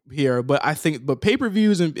minority here, but I think,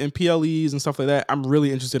 pay-per-views and PLEs and stuff like that, I'm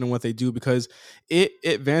really interested in what they do because it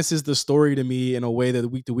advances the story to me in a way that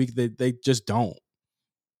week to week they just don't.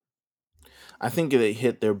 I think they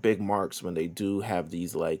hit their big marks when they do have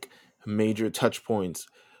these like major touch points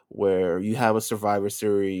where you have a Survivor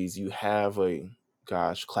Series, you have a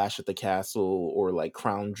Clash at the Castle or like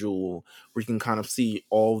Crown Jewel, where you can kind of see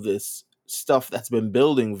all this stuff that's been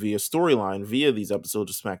building via storyline, via these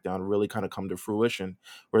episodes of SmackDown really kind of come to fruition,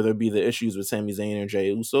 whether it be the issues with Sami Zayn and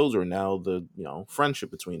Jey Usos or now the,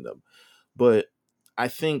 friendship between them. But I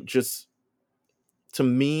think just to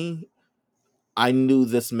me, I knew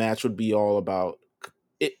this match would be all about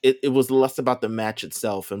it was less about the match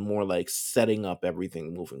itself and more like setting up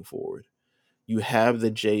everything moving forward. You have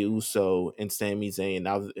the Jey Uso and Sami Zayn.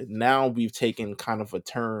 Now we've taken kind of a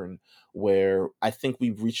turn where I think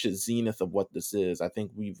we've reached the zenith of what this is. I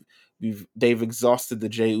think they've exhausted the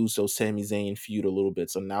Jey Uso Sami Zayn feud a little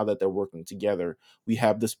bit. So now that they're working together, we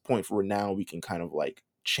have this point where now we can kind of like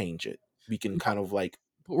change it. We can kind of like.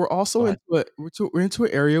 But we're also into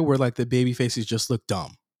an area where like the baby faces just look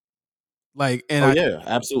dumb. Like, and yeah,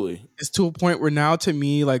 absolutely. It's to a point where now to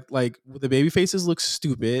me, like the baby faces look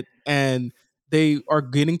stupid and they are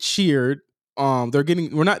getting cheered.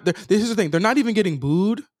 This is the thing. They're not even getting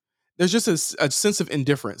booed. There's just a sense of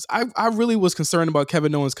indifference. I really was concerned about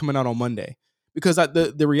Kevin Owens coming out on Monday because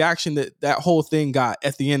the reaction that whole thing got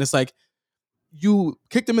at the end, it's like, you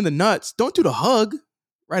kicked him in the nuts. Don't do the hug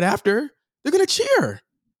right after. They're going to cheer.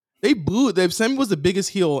 They booed. Sammy was the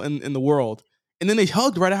biggest heel in the world. And then they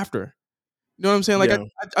hugged right after. You know what I'm saying? Like, yeah.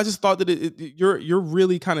 I just thought that you're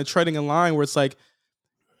really kind of treading a line where it's like,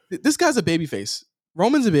 this guy's a babyface.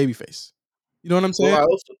 Roman's a babyface. You know what I'm saying? I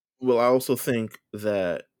also think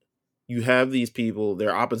that you have these people,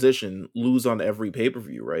 their opposition, lose on every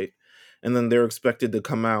pay-per-view, right? And then they're expected to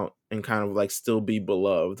come out and kind of like still be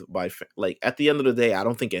beloved by, like, at the end of the day, I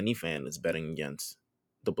don't think any fan is betting against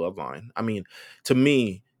the bloodline. I mean, to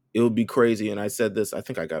me, it would be crazy. And I said this, I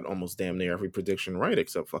think I got almost damn near every prediction right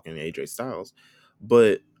except fucking AJ Styles.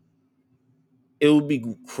 But it would be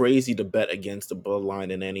crazy to bet against the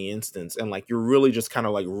bloodline in any instance, and like you're really just kind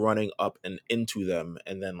of like running up and into them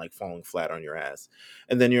and then like falling flat on your ass,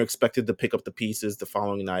 and then you're expected to pick up the pieces the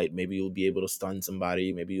following night. Maybe you'll be able to stun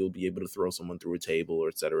somebody, maybe you'll be able to throw someone through a table, or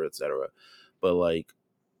etc etc. But like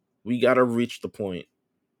we got to reach the point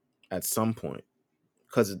at some point,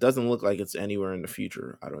 because it doesn't look like it's anywhere in the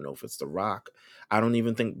future. I don't know if it's The Rock. I don't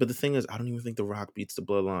even think, but the thing is, I don't even think The Rock beats the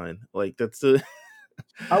bloodline. Like that's the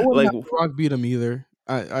I wouldn't like have The Rock beat him either.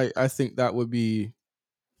 I think that would be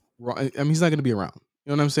wrong. I mean, he's not going to be around.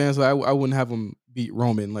 You know what I'm saying? So I wouldn't have him beat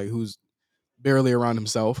Roman, like who's barely around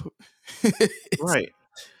himself. it's right.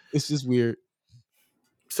 it's just weird.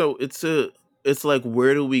 So it's like,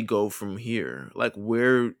 where do we go from here? Like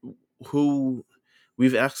who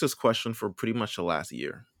we've asked this question for pretty much the last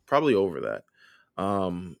year, probably over that.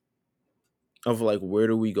 Um of like, where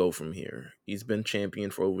do we go from here? He's been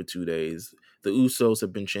champion for over 2 days. The Usos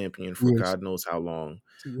have been champion for Years. God knows how long.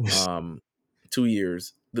 2 years. 2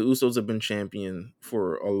 years. The Usos have been champion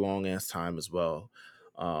for a long ass time as well.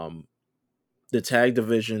 The tag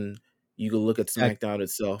division, you can look at SmackDown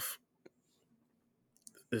itself.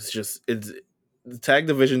 It's the tag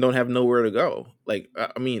division don't have nowhere to go. Like,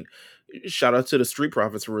 I mean, shout out to the Street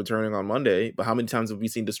Profits for returning on Monday, but how many times have we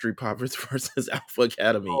seen the Street Profits versus Alpha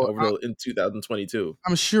Academy in 2022?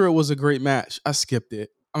 I'm sure it was a great match. I skipped it.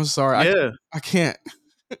 I'm sorry. Yeah. I can't.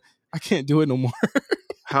 I can't do it no more.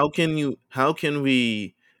 How can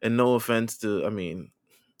we, and no offense to, I mean,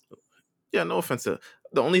 yeah, no offense to,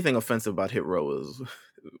 the only thing offensive about Hit Row is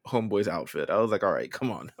Homeboy's outfit. I was like, all right,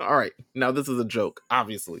 come on. All right. Now this is a joke,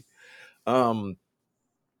 obviously. But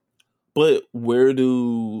where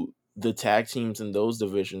do the tag teams in those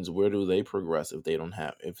divisions, where do they progress if they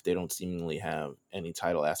don't seemingly have any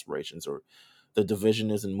title aspirations, or the division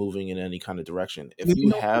isn't moving in any kind of direction? If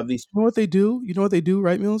you have these, you know what they do? You know what they do,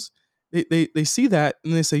 right, Mills? They see that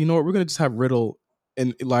and they say, you know what, we're gonna just have Riddle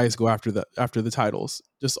and Elias go after the titles,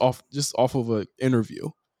 just off of an interview.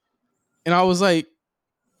 And I was like,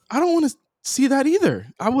 I don't want to see that either.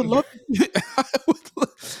 I would love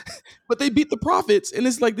but they beat the Profits, and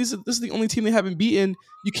it's like this is the only team they haven't beaten.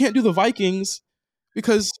 You can't do the Vikings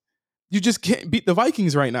because you just can't beat the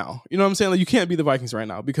Vikings right now. You know what I'm saying? Like, you can't beat the Vikings right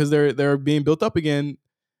now because they're being built up again,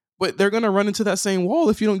 but they're gonna run into that same wall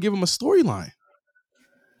if you don't give them a storyline.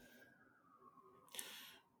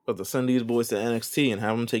 but to send these boys to NXT and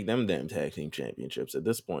have them take them damn tag team championships at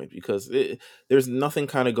this point, because there's nothing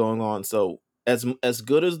kind of going on. So as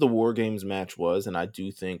good as the War Games match was, and I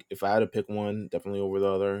do think if I had to pick one, definitely over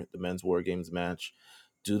the other, the men's War Games match,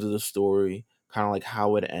 due to the story, kind of like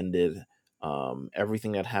how it ended,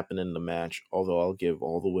 everything that happened in the match. Although I'll give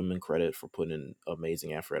all the women credit for putting in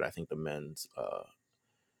amazing effort, I think the men's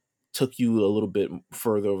took you a little bit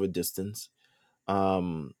further of a distance.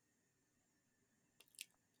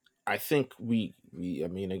 I think I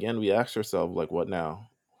mean, again, we asked ourselves, like, what now?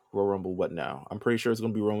 Royal Rumble, what now? I'm pretty sure it's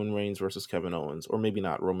going to be Roman Reigns versus Kevin Owens, or maybe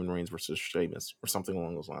not, Roman Reigns versus Sheamus, or something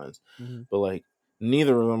along those lines. Mm-hmm. But like,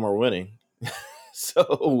 neither of them are winning.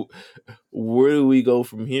 So where do we go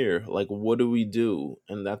from here? Like, what do we do?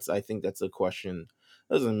 And I think that's a question.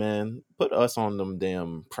 Listen, man, put us on them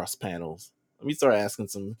damn press panels. Let me start asking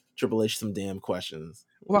some Triple H some damn questions.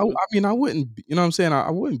 Well, I mean, I wouldn't. You know what I'm saying?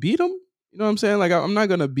 I wouldn't beat him. You know what I'm saying? Like, I'm not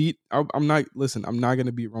gonna beat. I'm not. Listen, I'm not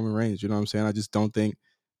gonna beat Roman Reigns. You know what I'm saying? I just don't think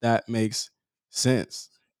that makes sense.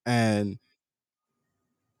 And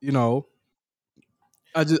you know,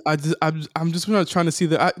 I'm just trying to see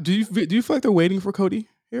that. Do you feel like they're waiting for Cody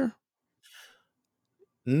here?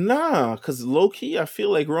 Nah, because low key, I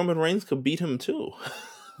feel like Roman Reigns could beat him too.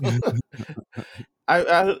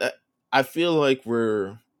 I feel like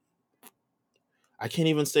I can't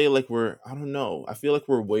even say like I don't know. I feel like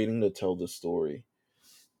we're waiting to tell the story.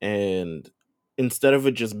 And instead of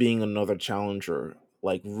it just being another challenger,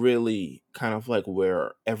 like really kind of like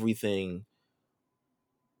where everything,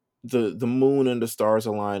 the moon and the stars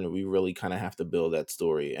align, and we really kind of have to build that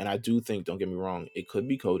story. And I do think, don't get me wrong, it could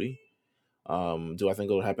be Cody. Do I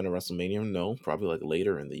think it'll happen at WrestleMania? No, probably like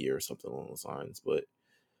later in the year or something along those lines. But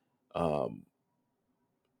I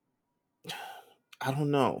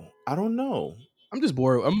don't know. I'm just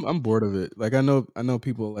bored. I'm bored of it. Like, I know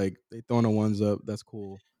people like they throwing the ones up. That's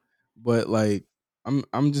cool, but like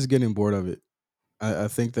I'm just getting bored of it. I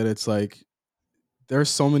think that it's like there's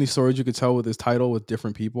so many stories you could tell with this title with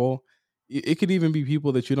different people. It could even be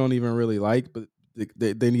people that you don't even really like, but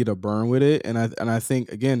they need a burn with it. And I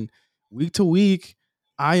think, again, week to week,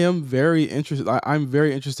 I am very interested. I'm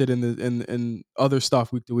very interested in in other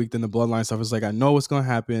stuff week to week than the bloodline stuff. It's like, I know what's gonna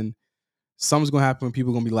happen. Something's gonna happen.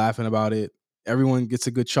 People are gonna be laughing about it. Everyone gets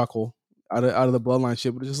a good chuckle. out of the bloodline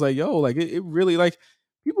shit. But it's just like, yo, like it really like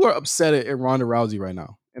people are upset at Ronda Rousey right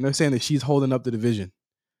now, and they're saying that she's holding up the division.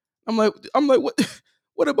 I'm like, what?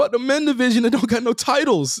 What about the men division that don't got no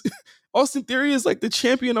titles? Austin Theory is like the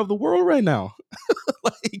champion of the world right now.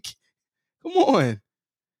 Like, come on,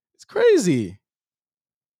 it's crazy.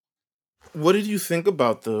 What did you think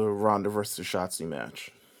about the Ronda versus Shotzi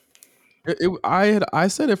match? I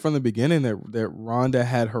said it from the beginning that Ronda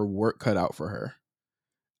had her work cut out for her.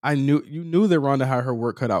 You knew that Ronda had her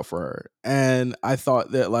work cut out for her, and I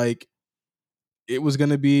thought that like it was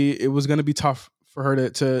gonna be tough for her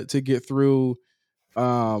to get through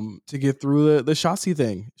the Shotzi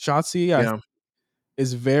thing. Yeah.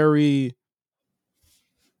 Is very,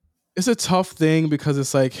 it's a tough thing because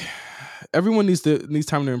it's like everyone needs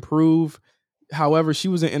time to improve. However, she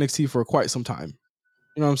was in NXT for quite some time.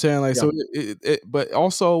 You know what I'm saying? Like, Yeah. so but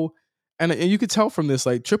also, and you could tell from this,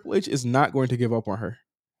 like Triple H is not going to give up on her.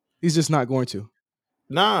 He's just not going to.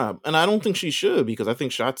 Nah, and I don't think she should, because I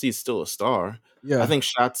think Shotzi is still a star. Yeah. I think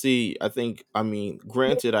Shotzi, I mean,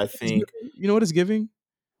 granted, I think. You know what it's giving?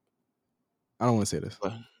 I don't want to say this.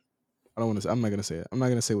 What? I don't want to. I'm not gonna say it. I'm not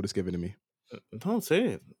gonna say what it's giving to me. Don't say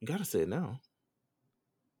it. You gotta say it now.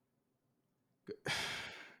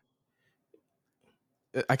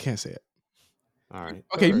 I can't say it. All right.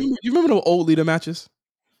 Okay. All right. You remember the old Lita matches?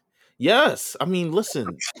 Yes. I mean,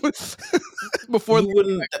 listen. Before You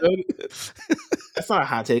wouldn't. That's not a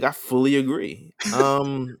hot take. I fully agree.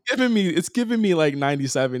 it's giving me like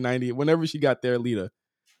 97, 90, whenever she got there, Lita.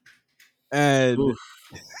 And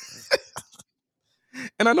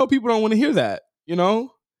and I know people don't want to hear that, you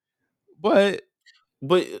know? But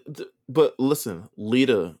listen,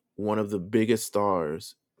 Lita, one of the biggest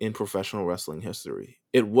stars in professional wrestling history.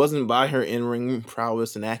 It wasn't by her in-ring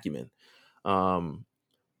prowess and acumen.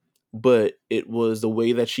 But it was the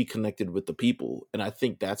way that she connected with the people. And I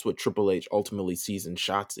think that's what Triple H ultimately sees in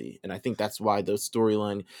Shotzi. And I think that's why the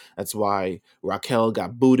storyline, that's why Raquel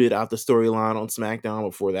got booted out the storyline on SmackDown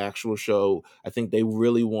before the actual show. I think they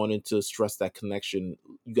really wanted to stress that connection.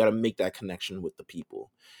 You got to make that connection with the people.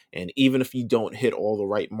 And even if you don't hit all the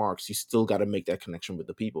right marks, you still got to make that connection with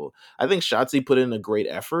the people. I think Shotzi put in a great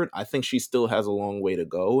effort. I think she still has a long way to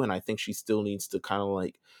go. And I think she still needs to kind of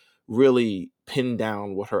like really pin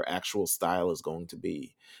down what her actual style is going to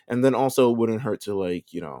be. And then also it wouldn't hurt to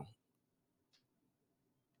like, you know,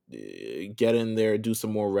 get in there, do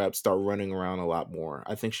some more reps, start running around a lot more.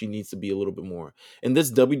 I think she needs to be a little bit more. In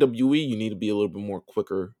this WWE, you need to be a little bit more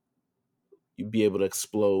quicker. You'd be able to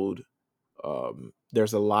explode.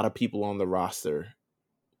 There's a lot of people on the roster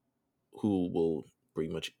who will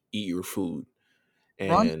pretty much eat your food.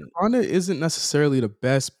 And Ronda isn't necessarily the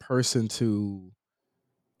best person to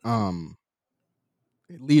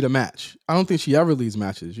lead a match. I don't think she ever leads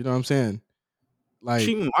matches. You know what I'm saying? Like,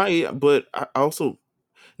 she might, but I also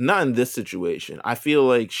not in this situation. I feel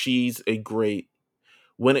like she's a great,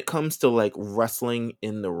 when it comes to like wrestling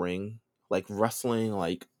in the ring, like wrestling,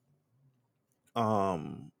 like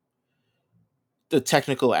the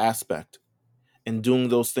technical aspect and doing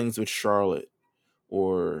those things with Charlotte,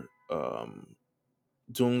 or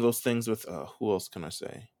doing those things with who else can I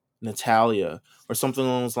say? Natalia or something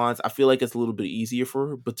along those lines. I feel like it's a little bit easier for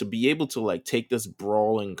her, but to be able to like take this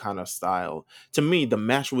brawling kind of style, to me, the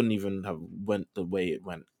match wouldn't even have went the way it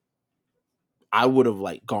went. I would have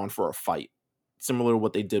like gone for a fight, similar to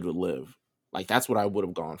what they did with Liv. Like that's what I would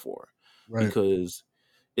have gone for, right. Because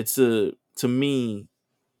it's to me,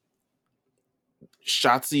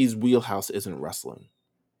 Shotzi's wheelhouse isn't wrestling.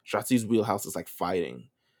 Shotzi's wheelhouse is like fighting,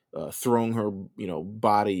 throwing her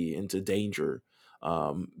body into danger,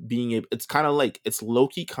 being able. It's kind of like, it's low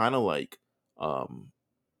key kind of like. I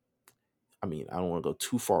mean, I don't want to go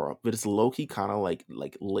too far up, but it's low key kind of like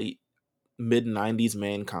late mid 90s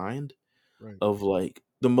Mankind. Right. Of like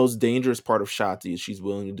the most dangerous part of Shotzi is she's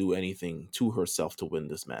willing to do anything to herself to win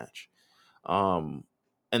this match. And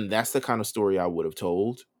that's the kind of story I would have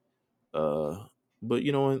told. But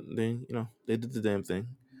you know what? They did the damn thing.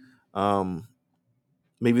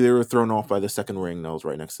 Maybe they were thrown off by the second ring that was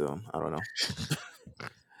right next to them. I don't know.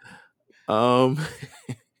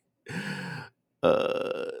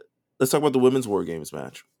 Let's talk about the women's War Games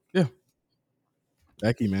match. Yeah.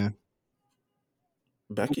 Becky, man.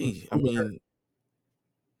 Becky, I mean,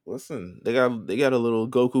 listen, they got a little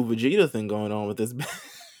Goku Vegeta thing going on with this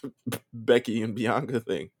Becky and Bianca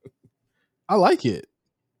thing. I like it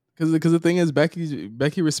because the thing is,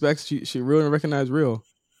 Becky respects, she really recognize real.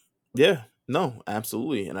 Yeah, no,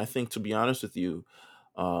 absolutely, and I think, to be honest with you,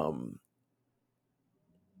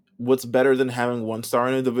 what's better than having one star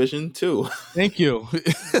in a division? Two. Thank you.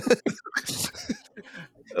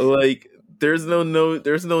 Like, there's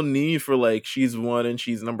no need for like she's one and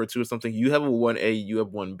she's number two or something. You have a 1A, you have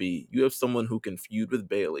 1B. You have someone who can feud with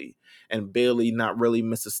Bailey, and Bailey not really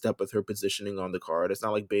miss a step with her positioning on the card. It's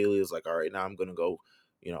not like Bailey is like, all right, now I'm gonna go,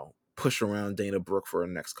 push around Dana Brooke for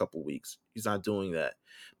the next couple weeks. He's not doing that.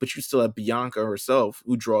 But you still have Bianca herself,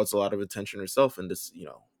 who draws a lot of attention herself, and this,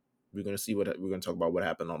 we're gonna talk about what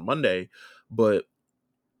happened on Monday, but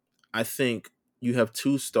I think you have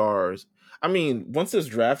two stars. I mean, once this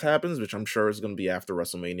draft happens, which I'm sure is going to be after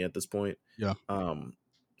WrestleMania at this point, Yeah.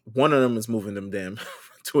 One of them is moving them damn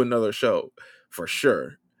to another show for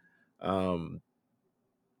sure. But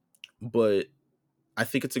I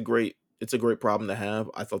think it's a great problem to have.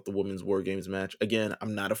 I thought the women's War Games match, again,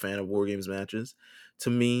 I'm not a fan of War Games matches. To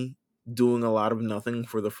me, doing a lot of nothing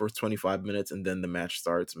for the first 25 minutes and then the match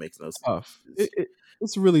starts makes no sense. Tough.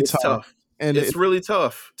 It's really tough. And it's really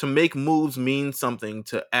tough to make moves mean something,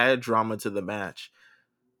 to add drama to the match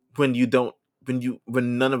when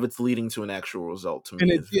none of it's leading to an actual result. To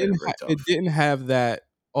me, it's very, very tough. It didn't have that,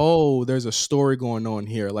 oh, there's a story going on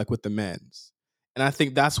here, like with the men's. And I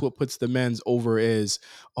think that's what puts the men's over is,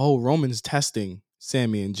 oh, Roman's testing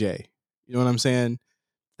Sammy and Jay. You know what I'm saying?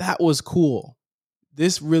 That was cool.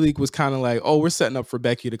 This really was kind of like, oh, we're setting up for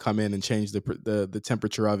Becky to come in and change the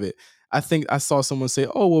temperature of it. I think I saw someone say,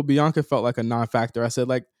 oh, well, Bianca felt like a non-factor. I said,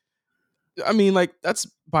 like, I mean, like, that's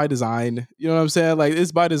by design. You know what I'm saying? Like,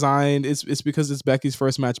 it's by design. It's because it's Becky's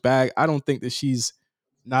first match back. I don't think that she's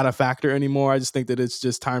not a factor anymore. I just think that it's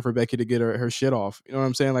just time for Becky to get her shit off. You know what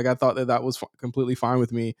I'm saying? Like, I thought that was completely fine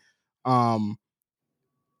with me. I'm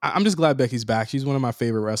just glad Becky's back. She's one of my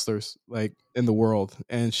favorite wrestlers, like, in the world,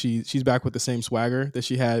 and she's back with the same swagger that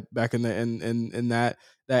she had back in the in that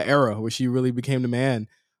era where she really became the man.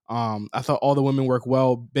 I thought all the women work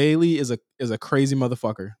well. Bailey is a crazy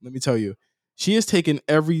motherfucker. Let me tell you, she has taken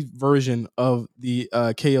every version of the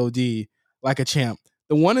KOD like a champ.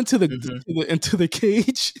 The one into the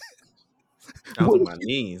cage. I was on my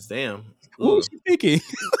knees. Damn. What was she thinking?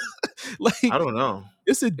 Like, I don't know.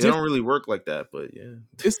 It don't really work like that, but yeah,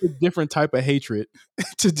 it's a different type of hatred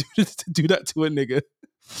to do that to a nigga.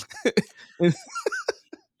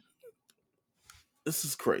 This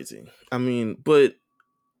is crazy. I mean, but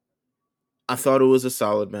I thought it was a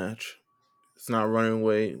solid match. It's not running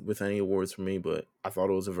away with any awards for me, but I thought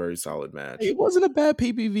it was a very solid match. It wasn't a bad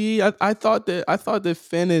PPV. I thought that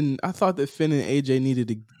Finn and AJ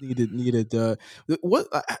needed what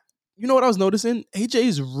you know what I was noticing? AJ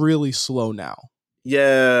is really slow now.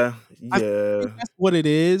 Yeah. I think that's what it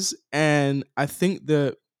is, and I think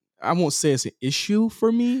I won't say it's an issue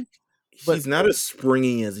for me, but he's not as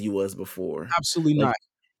springy as he was before. Absolutely not.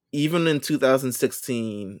 Even in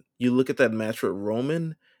 2016, you look at that match with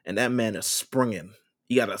Roman, and that man is springing.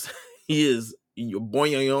 He is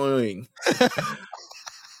boing.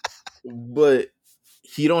 But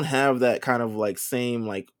he don't have that kind of like same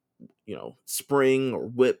like, spring or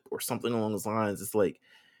whip or something along those lines. It's like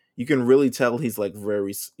you can really tell he's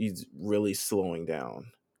really slowing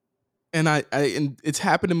down. And and it's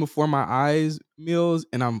happening before my eyes, Mills,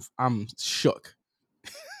 and I'm shook.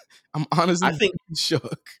 I'm honestly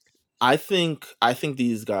shook. I think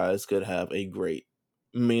these guys could have a great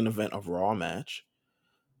main event of Raw match.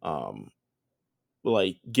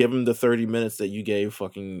 Like, give them the 30 minutes that you gave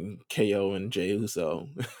fucking KO and Jey Uso.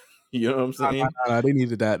 You know what I'm saying? Nah, they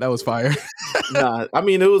needed that. That was fire. Nah, I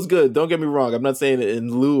mean, it was good. Don't get me wrong. I'm not saying it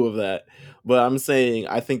in lieu of that. But I'm saying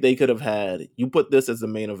I think they could have had, you put this as the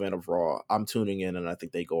main event of Raw, I'm tuning in and I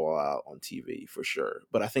think they go all out on TV for sure.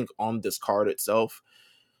 But I think on this card itself,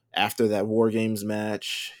 after that War Games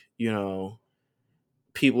match,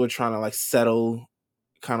 people are trying to like settle,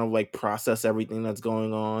 kind of like process everything that's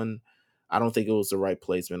going on. I don't think it was the right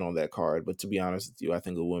placement on that card. But to be honest with you, I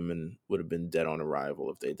think the women would have been dead on arrival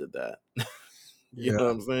if they did that. You know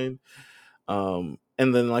what I'm saying?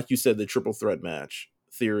 And then, like you said, the triple threat match,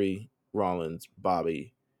 Theory, Rollins,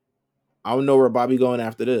 Bobby. I don't know where Bobby going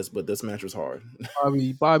after this, but this match was hard.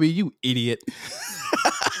 Bobby, you idiot.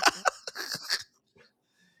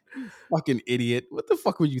 You fucking idiot. What the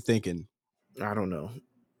fuck were you thinking? I don't know.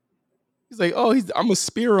 He's like, oh, I'm gonna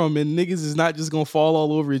spear him, and niggas is not just gonna fall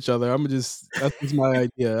all over each other. That's just my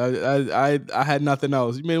idea. I had nothing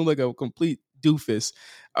else. You made him like a complete doofus.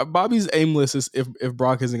 Bobby's aimless if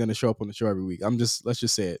Brock isn't gonna show up on the show every week. Let's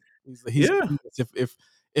just say it. He's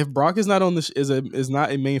if Brock is not on is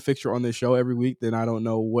not a main fixture on this show every week, then I don't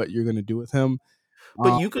know what you're gonna do with him.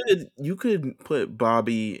 But you could put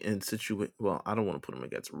Bobby in situation. Well, I don't want to put him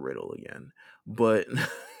against Riddle again, but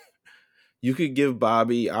you could give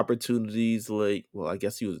Bobby opportunities like. Well, I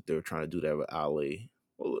guess they were trying to do that with Ali.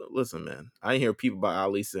 Well, listen, man, I ain't hear people about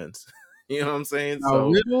Ali since. You know what I'm saying?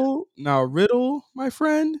 So Now Riddle, my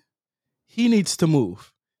friend, he needs to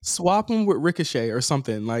move. Swap him with Ricochet or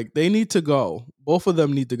something. Like they need to go. Both of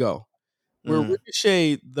them need to go. Where mm,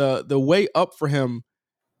 Ricochet, the way up for him,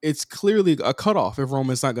 it's clearly a cutoff if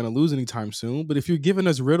Roman's not going to lose anytime soon. But if you're giving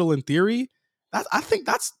us Riddle in theory, I think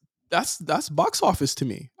that's box office to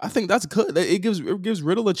me. I think that's good. It gives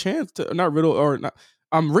Riddle a chance to not Riddle or not.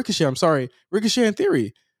 Ricochet. I'm sorry, Ricochet in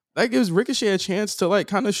theory. That gives Ricochet a chance to like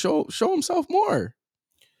kind of show himself more.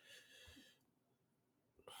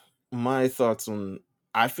 my thoughts on.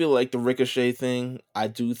 I feel like the Ricochet thing. I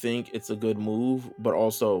do think it's a good move, but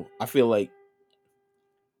also I feel like.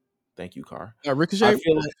 Thank you, Car. I Ricochet.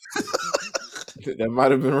 feel like that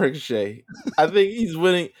might have been Ricochet. I think he's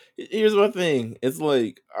winning. Here's my thing. It's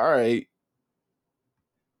like, all right,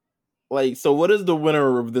 like, so what is the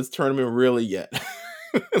winner of this tournament really yet?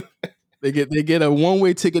 They get a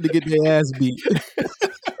one-way ticket to get their ass beat.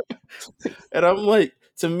 And I'm like,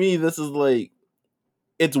 to me, this is like,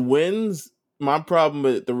 it's wins. My problem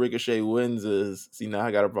with the Ricochet wins is, see, now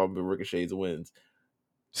I got a problem with Ricochet's wins.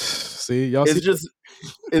 See, y'all It's see.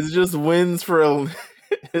 it's just wins for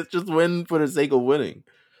it's just win for the sake of winning.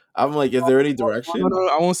 I'm like, is there any direction? No,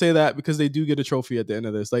 I won't say that because they do get a trophy at the end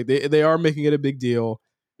of this. Like they are making it a big deal.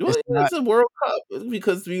 Well, It's it's not a World Cup. It's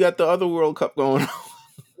because we got the other World Cup going on.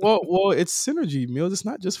 well. It's synergy, Meals. It's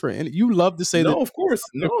not just for any. You love to say that. No, of course.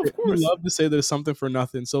 No, of You course. love to say there's something for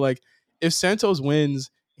nothing. So like, if Santos wins,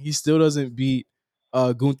 he still doesn't beat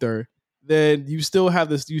Gunther. Then you still have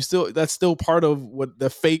this. That's still part of what the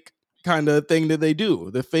fake kind of thing that they do.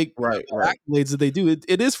 The fake Right. accolades that they do.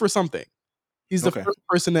 It is for something. He's the Okay. first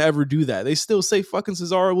person to ever do that. They still say fucking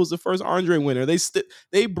Cesaro was the first Andre winner.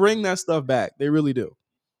 They bring that stuff back. They really do.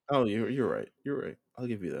 Oh, you're right. You're right. I'll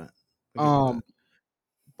give you that. I'll give you that.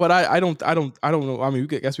 But I don't know. I mean,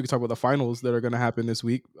 guess we could talk about the finals that are going to happen this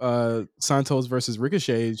week. Santos versus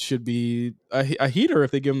Ricochet should be a heater if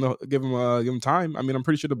they give him time. I mean, I'm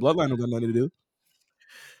pretty sure the Bloodline will got nothing to do.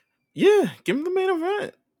 Yeah, give him the main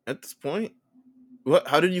event at this point. What?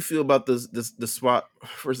 How did you feel about this spot?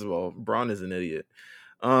 First of all, Braun is an idiot.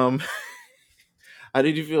 How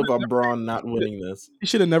did you feel about Braun not winning this? He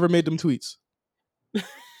should have never made them tweets.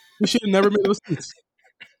 He should have never made those tweets.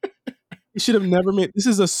 He should have never made. This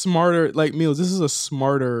is a smarter Meals. This is a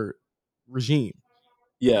smarter regime.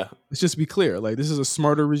 Yeah. Let's just be clear. Like this is a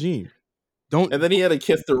smarter regime. Don't. And then he had to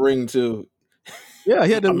kiss the ring too. Yeah,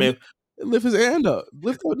 he had to I mean, lift his hand up.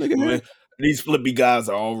 Lift that nigga hand. These flippy guys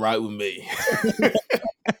are all right with me.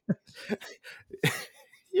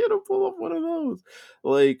 You had to pull up one of those.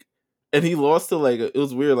 Like, and he lost to like, it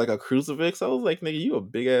was weird, like a crucifix. I was like, nigga, you a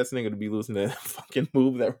big ass nigga to be losing that fucking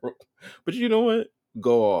move that. But you know what?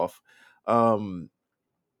 Go off.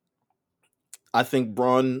 I think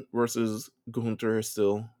Braun versus Gunther is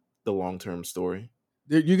still the long term story.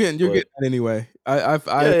 You're getting that anyway.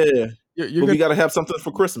 Yeah. You're we got to have something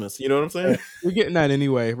for Christmas. You know what I'm saying? You're getting that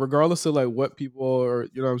anyway, regardless of like what people or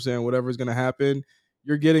you know what I'm saying, whatever's gonna happen.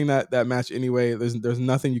 You're getting that match anyway. There's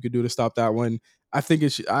nothing you could do to stop that one. I think it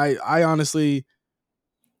should. I honestly,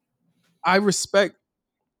 I respect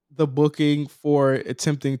the booking for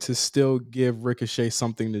attempting to still give Ricochet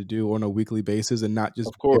something to do on a weekly basis and not just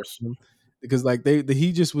of course because like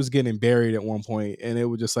he just was getting buried at one point and it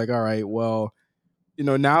was just like all right, well. You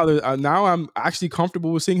know, now I'm actually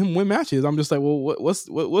comfortable with seeing him win matches. I'm just like, well,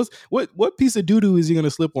 what piece of doo doo is he gonna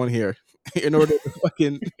slip on here in order to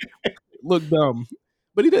fucking look dumb?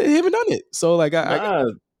 But he haven't done it, so like I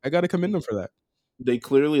got to commend him for that. They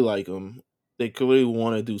clearly like him. They clearly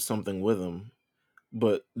want to do something with him,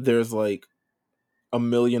 but there's like a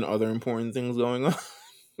million other important things going on.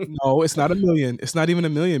 No, it's not a million. It's not even a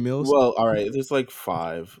million, Mills. Well, all right, there's like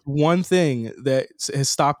 5. One thing that is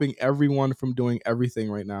stopping everyone from doing everything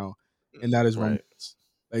right now, and that is romance.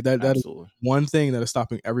 Like that is one thing that is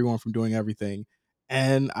stopping everyone from doing everything.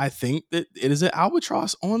 And I think that it is an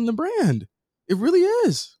albatross on the brand. It really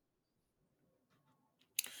is.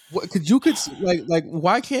 What could like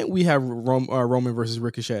why can't we have Roman versus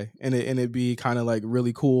Ricochet and it be kind of like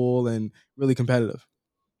really cool and really competitive?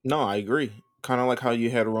 No, I agree. Kind of like how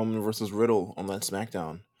you had Roman versus Riddle on that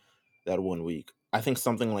SmackDown that one week. I think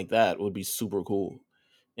something like that would be super cool.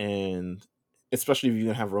 And especially if you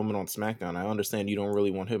can have Roman on SmackDown. I understand you don't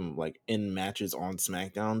really want him like in matches on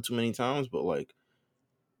SmackDown too many times, but like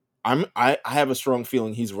I have a strong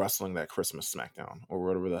feeling he's wrestling that Christmas SmackDown or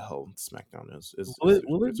whatever the hell SmackDown is.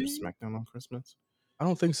 Will it be SmackDown on Christmas? I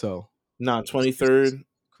don't think so. Nah, 23rd.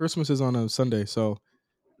 Christmas is on a Sunday, so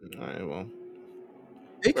all right, well.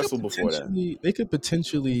 They could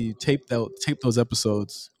potentially tape those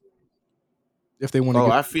episodes if they want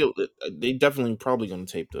to. I feel they definitely probably going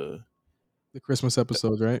to tape the The Christmas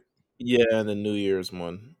episodes, right? Yeah, and the New Year's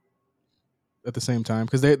one. At the same time,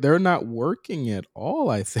 because they're not working at all.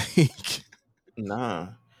 I think. Nah,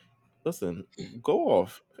 listen, go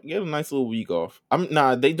off. Get a nice little week off.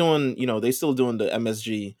 They doing, they still doing the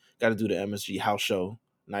MSG. Got to do the MSG house show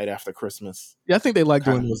night after Christmas. Yeah, I think they like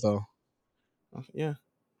Kind doing of. those though. Yeah,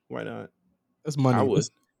 why not? That's I money. would.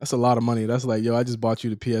 That's a lot of money. That's like, yo, I just bought you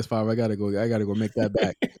the PS5. I gotta go make that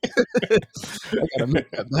back. I gotta make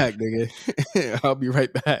that back, nigga. I'll be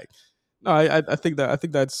right back. No, I think that'd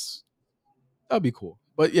be cool.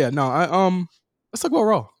 But yeah, no, let's talk about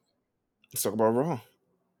Raw. Let's talk about Raw.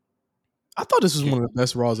 I thought this was one of the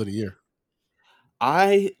best Raws of the year.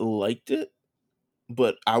 I liked it,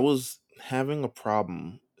 but I was having a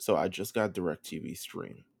problem. So I just got DirecTV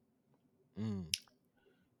Stream.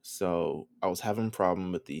 So I was having a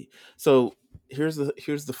problem with so here's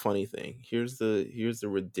the funny thing. Here's the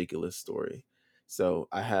ridiculous story. So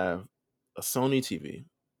I have a Sony TV.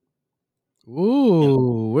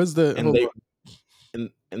 Ooh, where's the and they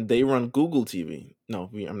and they run Google TV. No,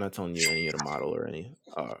 I'm not telling you any of the model or any.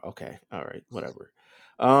 Okay, all right, whatever.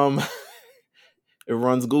 It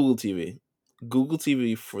runs Google TV. Google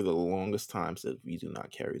TV for the longest time said we do not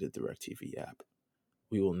carry the DirecTV app.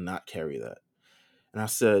 We will not carry that. And I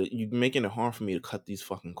said, you're making it hard for me to cut these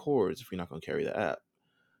fucking cords if you're not going to carry the app.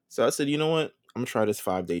 So I said, you know what? I'm going to try this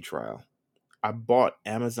 5-day trial. I bought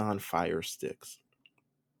Amazon Fire Sticks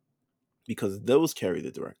because those carry the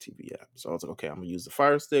DirecTV app. So I was like, okay, I'm going to use the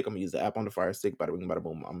Fire Stick. I'm going to use the app on the Fire Stick. Bada bing, bada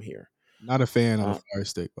boom, I'm here. Not a fan of the Fire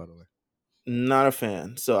Stick, by the way. Not a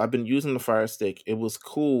fan. So I've been using the Fire Stick. It was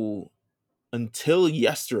cool until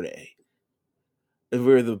yesterday,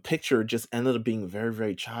 where the picture just ended up being very,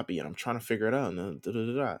 very choppy, and I'm trying to figure it out.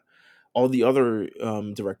 And all the other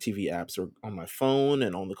DirecTV apps are on my phone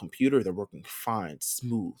and on the computer. They're working fine,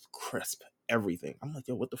 smooth, crisp, everything. I'm like,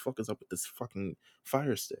 yo, what the fuck is up with this fucking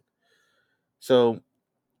Fire Stick? So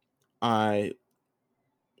I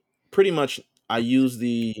use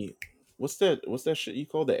the what's that shit you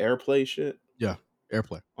call the AirPlay shit? Yeah,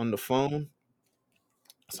 AirPlay on the phone.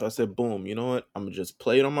 So I said, boom, you know what? I'm going to just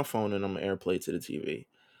play it on my phone and I'm going to AirPlay to the TV.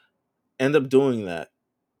 End up doing that.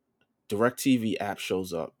 DirecTV app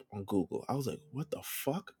shows up on Google. I was like, what the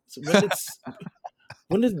fuck? So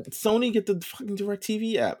when did Sony get the fucking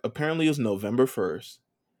DirecTV app? Apparently it was November 1st.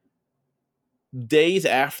 Days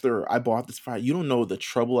after I bought this Fire, you don't know the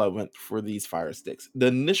trouble I went for these Fire Sticks. The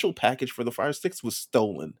initial package for the Fire Sticks was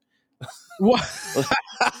stolen. What?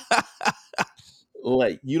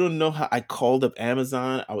 Like, you don't know how I called up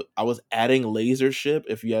Amazon. I was adding Lasership.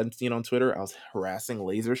 If you hadn't seen on Twitter, I was harassing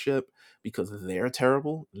Lasership because they're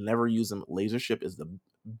terrible. Never use them. Lasership is the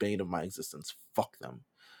bane of my existence. Fuck them.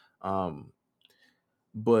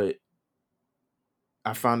 But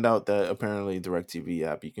I found out that apparently DirecTV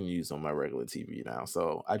app you can use on my regular TV now.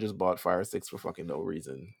 So I just bought Fire Sticks for fucking no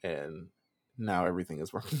reason. And now everything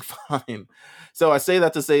is working fine. So I say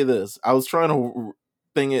that to say this. I was trying to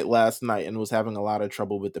thing it last night and was having a lot of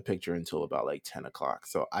trouble with the picture until about like 10 o'clock.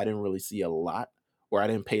 So I didn't really see a lot, or I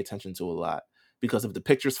didn't pay attention to a lot, because if the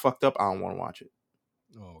picture's fucked up, I don't want to watch it.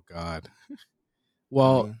 Oh God.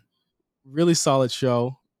 Well, really solid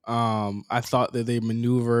show. I thought that they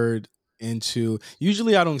maneuvered into,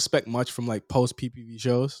 usually I don't expect much from like post PPV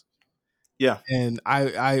shows. Yeah. And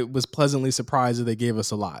I was pleasantly surprised that they gave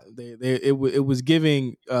us a lot. It was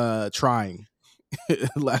giving trying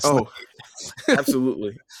last night.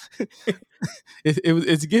 Absolutely.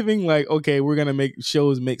 It's giving like, okay, we're gonna make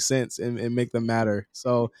shows make sense and make them matter.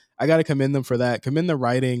 So I gotta commend them for that. Commend the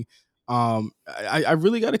writing. I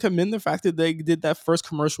really gotta commend the fact that they did that first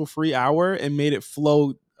commercial free hour and made it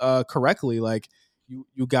flow correctly. Like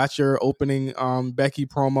you got your opening Becky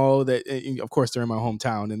promo that, of course, they're in my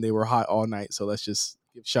hometown and they were hot all night. So let's just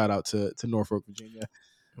give shout out to Norfolk, Virginia.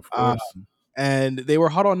 Of course. And they were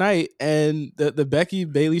hot all night, and the Becky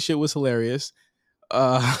Bailey shit was hilarious.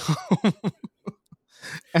 And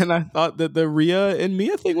I thought that the Rhea and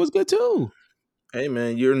Mia thing was good too. Hey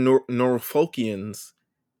man, you're Norfolkians.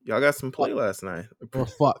 Y'all got some play last night.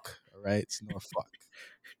 Norfolk, all right? It's Norfolk.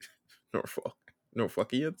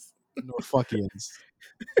 Norfolkians. Norfolkians.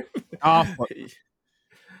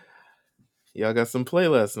 Y'all got some play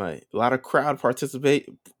last night. A lot of crowd participation.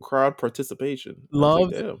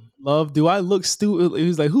 Love. Do I look stupid? He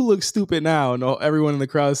was like, "Who looks stupid now?" And everyone in the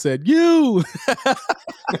crowd said, "You."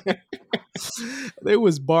 They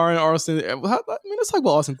was barring Austin. Let's talk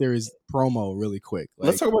about Austin Theory's promo really quick. Like,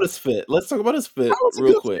 let's talk about his fit.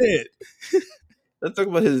 Real quick. Let's talk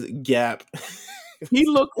about his gap. He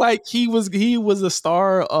looked like he was a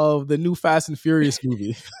star of the new Fast and Furious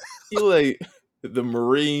movie. He like the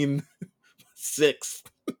Marine 6.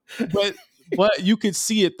 But you could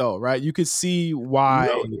see it though, right? You could see why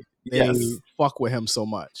No, they yes, fuck with him so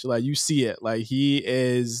much. Like you see it. Like he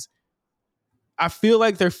is. I feel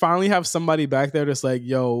like they finally have somebody back there that's like,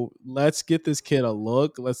 yo, let's get this kid a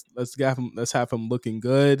look. Let's have him looking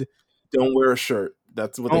good. don't wear a shirt.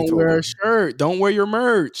 That's what they Don't told wear a him. shirt. Don't wear your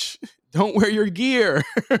merch. Don't wear your gear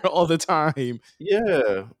all the time. Yeah, all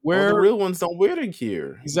the Wear real ones don't wear the gear.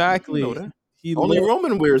 You know exactly. that. He Only look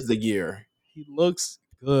Roman wears the gear. he looks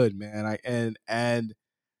good, man. And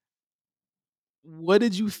what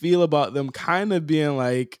did you feel about them kind of being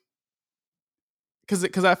like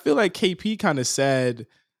because I feel like KP kind of said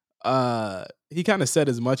he kind of said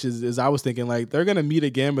as much as I was thinking like they're gonna meet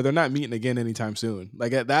again, but they're not meeting again anytime soon.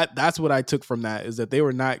 Like that's what I took from that is that they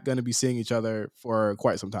were not gonna be seeing each other for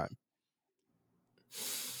quite some time.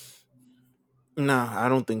 Nah, I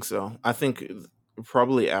don't think so. I think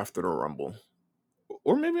probably after the Rumble,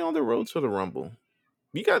 or maybe on the road to the Rumble.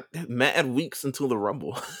 You got mad weeks until the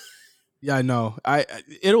Rumble. Yeah, I know.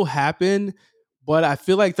 It'll happen, but I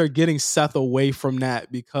feel like they're getting Seth away from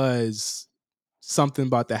that because something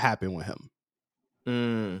about to happen with him.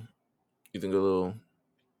 You think a little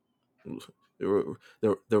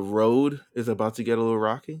the road is about to get a little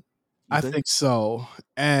rocky? I think so.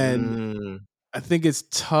 And Mm. I think it's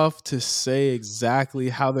tough to say exactly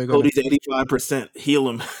how they're going to. Cody's 85%. Heal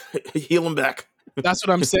him, heal him back. That's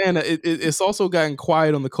what I'm saying. It's also gotten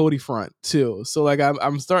quiet on the Cody front too. So like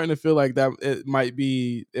I'm starting to feel like that it might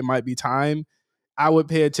be time. I would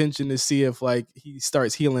pay attention to see if like he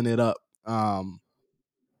starts healing it up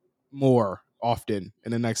more often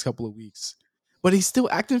in the next couple of weeks. But he's still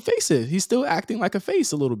acting faces. He's still acting like a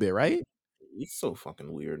face a little bit, right? He's so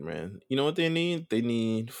fucking weird, man. You know what they need? They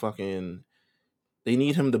need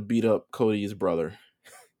him to beat up Cody's brother.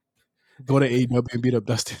 Go to AEW and beat up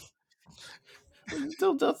Dustin.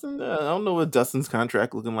 Still Dustin. I don't know what Dustin's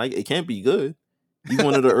contract looking like. It can't be good. He's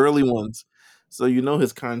one of the early ones, so you know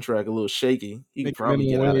his contract a little shaky. He can Make probably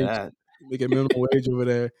minimum get out of wage. that. Make a minimum wage over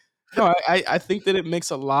there. No, I think that it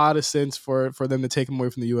makes a lot of sense for them to take him away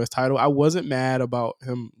from the U.S. title. I wasn't mad about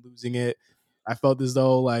him losing it. I felt as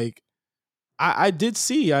though like I did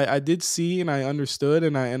see, I did see, and I understood,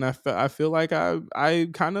 and I feel like I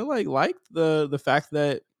kind of like liked the fact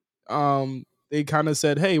that they kind of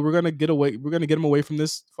said, hey, we're gonna get him away from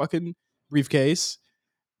this fucking briefcase,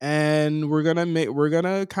 and we're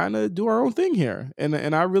gonna kind of do our own thing here,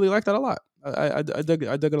 and I really like that a lot. I dug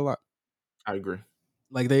it a lot. I agree.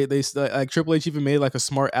 Like like Triple H even made like a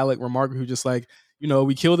smart aleck remark who just like,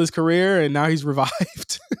 we killed his career and now he's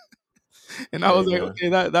revived. And I Hey, was like, man. okay,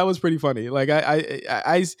 that was pretty funny. Like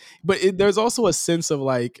but there's also a sense of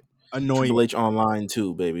like annoyance. Triple H online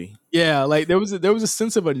too, baby. Yeah, like there was a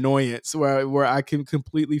sense of annoyance where I can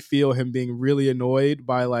completely feel him being really annoyed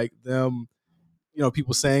by like them,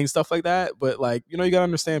 people saying stuff like that. But like, you gotta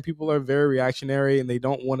understand people are very reactionary and they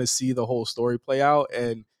don't want to see the whole story play out.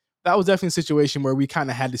 And that was definitely a situation where we kind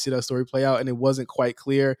of had to see that story play out and it wasn't quite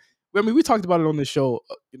clear. I mean, we talked about it on this show,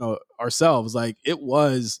 ourselves. Like it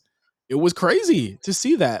was crazy to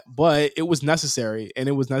see that, but it was necessary and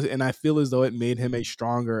and I feel as though it made him a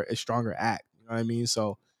stronger act. You know what I mean?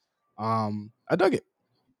 So I dug it.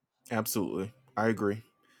 Absolutely, I agree.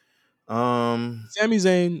 Sami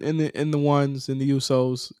Zayn and the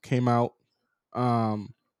Usos came out.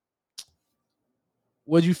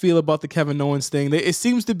 What do you feel about the Kevin Owens thing? It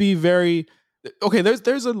seems to be very okay.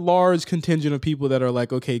 There's a large contingent of people that are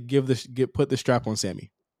like, okay, put the strap on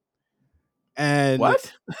Sammy. And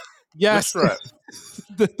What? yes, strap?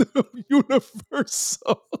 the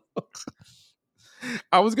Universal.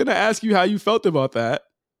 I was gonna ask you how you felt about that.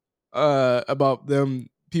 About them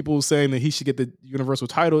people saying that he should get the Universal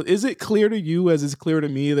title. Is it clear to you as it's clear to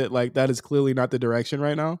me that like that is clearly not the direction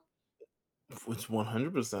right now? It's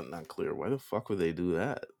 100% not clear. Why the fuck would they do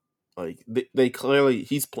that? Like they clearly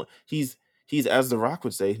he's as The Rock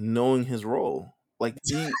would say, knowing his role. Like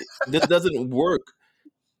this doesn't work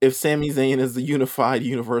if Sami Zayn is the unified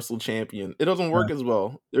Universal Champion. It doesn't work as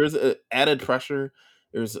well. There's added pressure.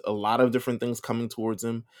 There's a lot of different things coming towards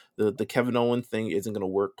him. The Kevin Owens thing isn't going to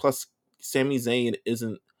work. Plus, Sami Zayn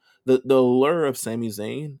isn't the allure of Sami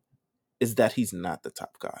Zayn is that he's not the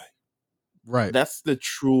top guy. Right. That's the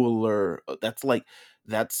true allure.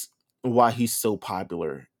 That's why he's so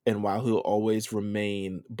popular and why he'll always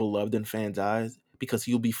remain beloved in fans' eyes because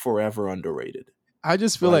he'll be forever underrated. I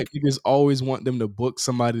just feel like niggas always want them to book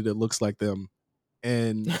somebody that looks like them.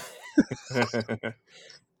 And you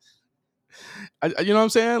know what I'm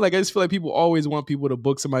saying? Like I just feel like people always want people to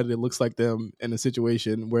book somebody that looks like them in a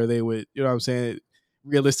situation where they would, you know what I'm saying,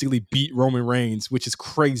 realistically beat Roman Reigns, which is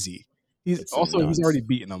crazy. He's nuts. already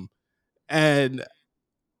beaten him. And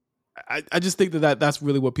I just think that's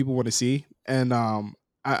really what people want to see, and I'm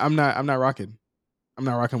not rocking. I'm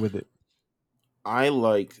not rocking with it. I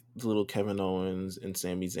like the little Kevin Owens and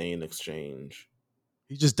Sami Zayn exchange.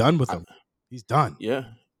 He's just done with I, them. He's done. yeah,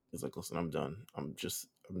 he's like, listen, I'm done. I'm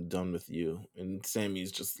done with you. And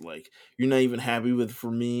Sammy's just like, you're not even happy with for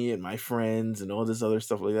me and my friends and all this other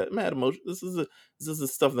stuff like that. Mad emotion. This is the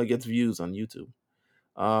stuff that gets views on YouTube.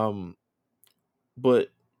 But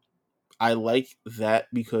I like that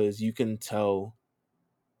because you can tell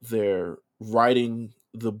they're writing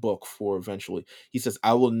the book for eventually. He says,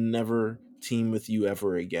 I will never team with you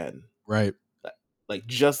ever again. Right. Like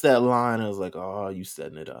just that line, I was like, oh, you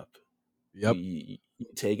setting it up. Yep. You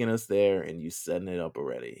taking us there and you setting it up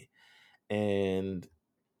already. And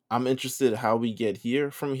I'm interested how we get here.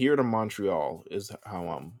 From here to Montreal is how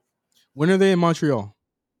I'm. When are they in Montreal?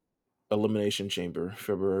 Elimination Chamber,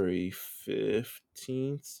 February 15th,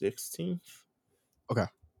 16th. Okay.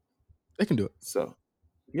 They can do it. So,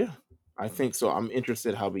 yeah, I think so. I'm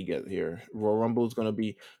interested how we get here. Royal Rumble is going to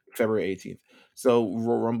be February 18th. So,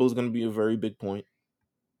 Royal Rumble is going to be a very big point.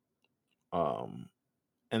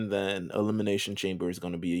 And then Elimination Chamber is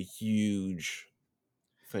going to be a huge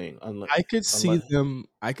thing. I could see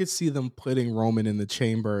them putting Roman in the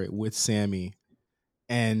chamber with Sammy,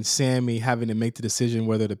 and Sammy having to make the decision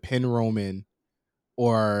whether to pin Roman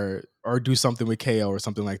or do something with KO or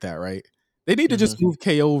something like that, right? They need to just move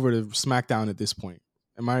KO over to SmackDown at this point.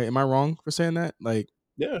 Am I wrong for saying that? Like,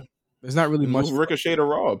 yeah, there's not really much. Move Ricochet to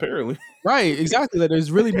Raw, apparently. Right, exactly. Like, there's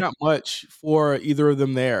really not much for either of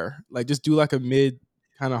them there. Like, just do like a mid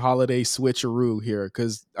kind of holiday switcheroo here,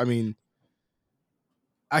 because I mean,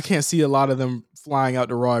 I can't see a lot of them flying out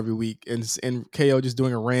to Raw every week, and KO just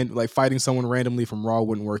doing like fighting someone randomly from Raw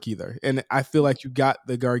wouldn't work either. And I feel like you got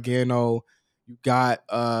the Gargano, you got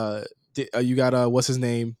what's his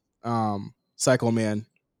name, Psycho Man,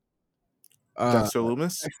 Dexter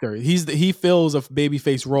Lumis. Dexter. He fills a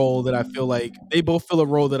babyface role that I feel like they both fill a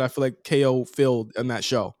role that I feel like KO filled in that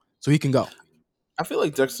show, so he can go. I feel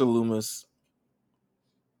like Dexter Lumis.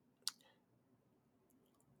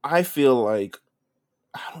 I feel like,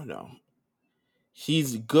 I don't know.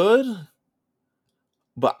 He's good,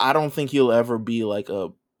 but I don't think he'll ever be like a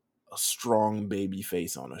strong baby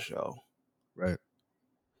face on a show. Right.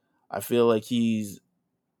 I feel like he's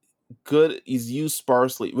good. He's used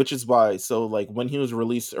sparsely, which is why. So, like, when he was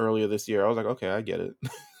released earlier this year, I was like, okay, I get it.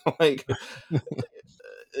 like,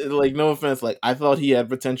 no offense. Like, I thought he had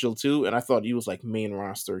potential too, and I thought he was like main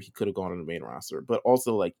roster. He could have gone on the main roster, but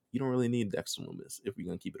also like, you don't really need Dexter Lumis if you're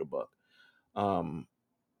gonna keep it a buck.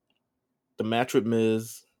 The match with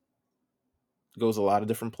Miz goes a lot of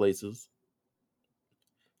different places.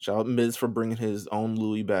 Shout out Miz for bringing his own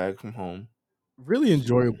Louis bag from home. Really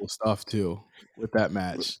enjoyable stuff too with that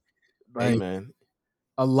match. Hey, man.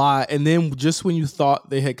 A lot. And then just when you thought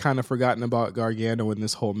they had kind of forgotten about Gargano in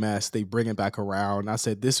this whole mess, they bring it back around. I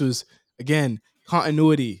said, this was, again,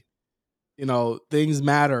 continuity. You know, things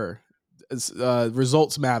matter.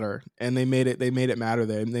 Results matter. And they made it matter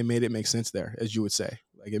there. And they made it make sense there, as you would say.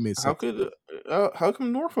 Like, it made sense. How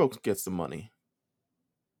come Norfolk gets the money?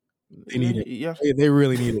 They need it. Yeah. They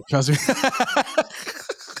really need it. Trust me.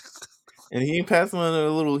 And he passed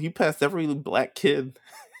on he passed every black kid.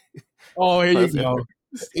 Oh, here you go.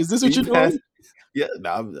 Is this what you're doing? Yeah,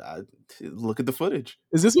 look at the footage.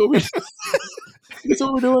 Is this what we're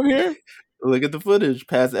doing here? Look at the footage.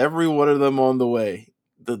 Pass every one of them on the way.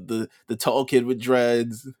 The tall kid with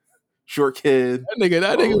dreads, short kid. That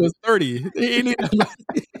nigga was 30. He ain't even.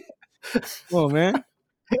 Oh man,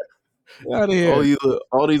 get out of here!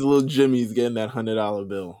 All these little Jimmies getting that $100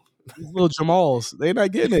 bill. These little Jamals, they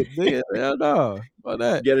not getting it. Hell no. About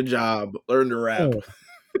that. Get a job. Learn to rap.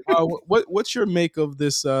 What's your make of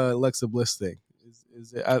this Alexa Bliss thing?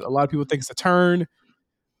 Is it, a lot of people think it's a turn.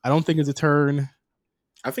 I don't think it's a turn.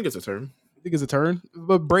 I think it's a turn. I think it's a turn,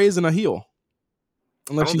 but Bray isn't a heel.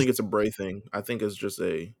 I don't think it's a Bray thing. I think it's just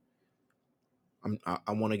I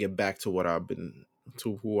want to get back to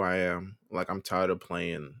who I am. Like, I'm tired of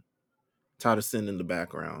sitting in the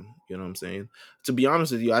background. You know what I'm saying? To be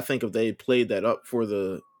honest with you, I think if they played that up for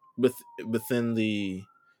within the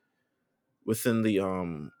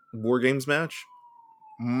War Games match,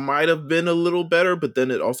 might have been a little better, but then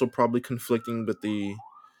it also probably conflicting with the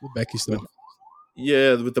Becky stuff.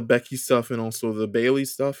 With the Becky stuff and also the Bayley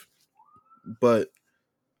stuff. But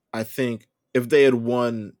I think if they had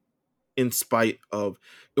won in spite of,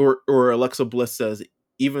 or Alexa Bliss says,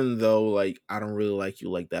 even though like I don't really like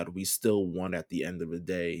you like that, we still won at the end of the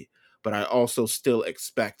day. But I also still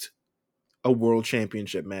expect a world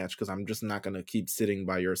championship match because I'm just not gonna keep sitting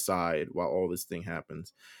by your side while all this thing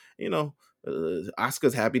happens. You know,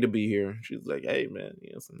 Asuka's happy to be here. She's like, "Hey, man,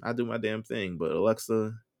 I do my damn thing." But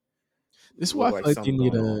Alexa This is why look I feel like like they something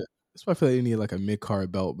need going a. on. That's why I feel like they need like a mid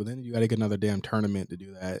card belt, but then you got to get another damn tournament to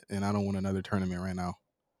do that, and I don't want another tournament right now.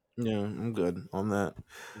 Yeah, I'm good on that.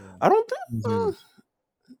 Yeah. I don't think. Mhm.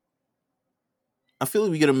 I feel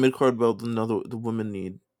like we get a mid card belt. The women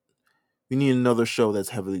need. We need another show that's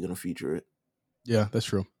heavily going to feature it. Yeah, that's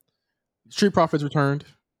true. Street Profits returned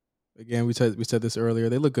again. We said this earlier.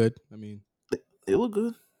 They look good. I mean, They look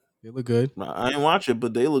good. they look good. I didn't watch it,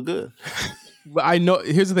 but they look good. But I know.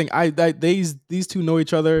 Here's the thing. These two know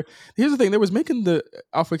each other. Here's the thing. They was making the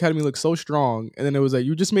Alpha Academy look so strong, and then it was like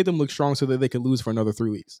you just made them look strong so that they could lose for another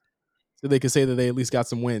 3 weeks, so they could say that they at least got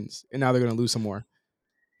some wins, and now they're gonna lose some more.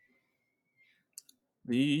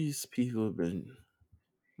 These people have been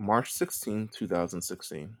March 16,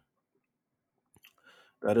 2016.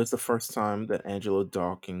 That is the first time that Angelo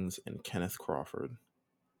Dawkins and Kenneth Crawford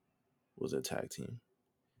was a tag team.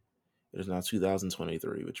 It is now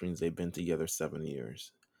 2023, which means they've been together 7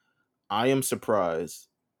 years. I am surprised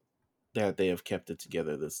that they have kept it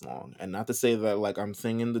together this long. And not to say that like I'm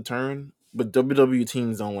singing the turn, but WWE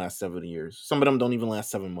teams don't last 7 years. Some of them don't even last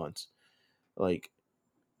 7 months. Like,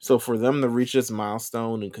 so for them to reach this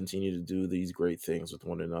milestone and continue to do these great things with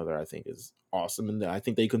one another, I think is awesome. And I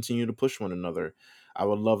think they continue to push one another. I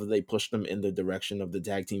would love if they push them in the direction of the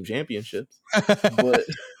tag team championships.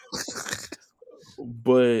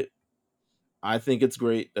 But I think it's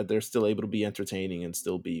great that they're still able to be entertaining and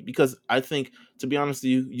still be, because I think, to be honest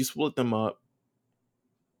with you, you split them up,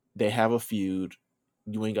 they have a feud,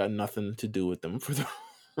 you ain't got nothing to do with them for the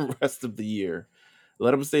rest of the year.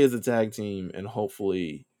 Let them stay as a tag team, and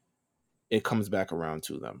hopefully it comes back around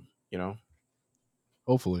to them, you know?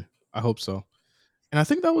 Hopefully, I hope so. And I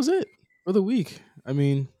think that was it for the week. I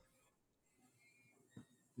mean,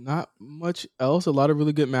 not much else. A lot of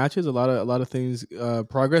really good matches. A lot of things.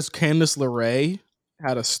 Progress. Candice LeRae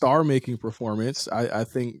had a star-making performance. I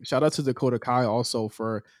think shout out to Dakota Kai also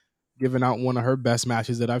for giving out one of her best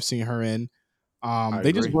matches that I've seen her in. I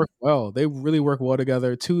They just agree. work well. They really work well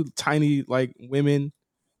together. Two tiny like women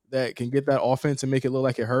that can get that offense and make it look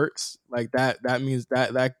like it hurts. Like that means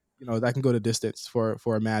that that can go the distance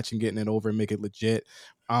for a match and getting it over and make it legit.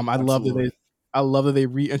 I love that Absolutely. I love that they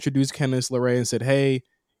reintroduced Candice LeRae and said, "Hey,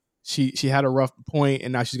 she had a rough point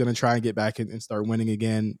and now she's gonna try and get back and start winning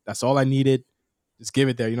again." That's all I needed. Just give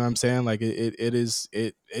it there. You know what I'm saying? Like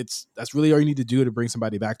it's that's really all you need to do to bring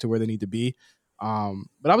somebody back to where they need to be.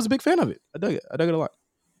 But I was a big fan of it. I dug it. I dug it a lot.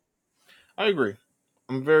 I agree.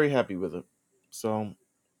 I'm very happy with it. So,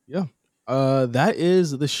 Yeah. That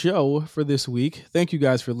is the show for this week. Thank you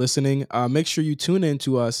guys for listening. Make sure you tune in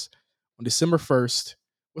to us on December 1st.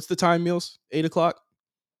 What's the time, Meals? 8 o'clock?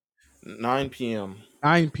 9 p.m.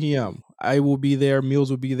 9 p.m. I will be there. Meals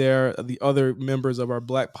will be there. The other members of our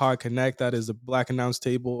Black Pod Connect, that is the Black Announce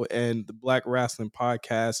Table and the Black Wrestling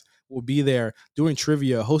Podcast, will be there doing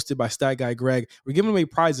trivia hosted by Stat Guy Greg. We're giving away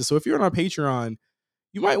prizes. So if you're on our Patreon,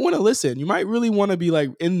 you might want to listen. You might really want to be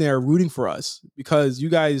like in there rooting for us because you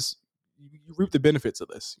guys you reap the benefits of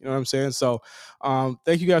this. You know what I'm saying? So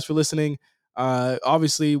thank you guys for listening.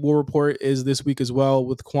 Obviously, War Report is this week as well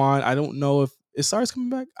with Quan. I don't know if is Cyrus coming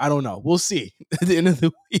back? I don't know. We'll see at the end of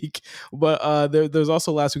the week. But there's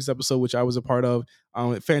also last week's episode, which I was a part of.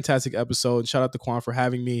 Fantastic episode. Shout out to Quan for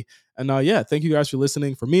having me. And yeah, thank you guys for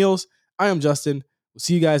listening. For Meals, I am Justin. We'll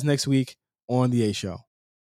see you guys next week on The A Show.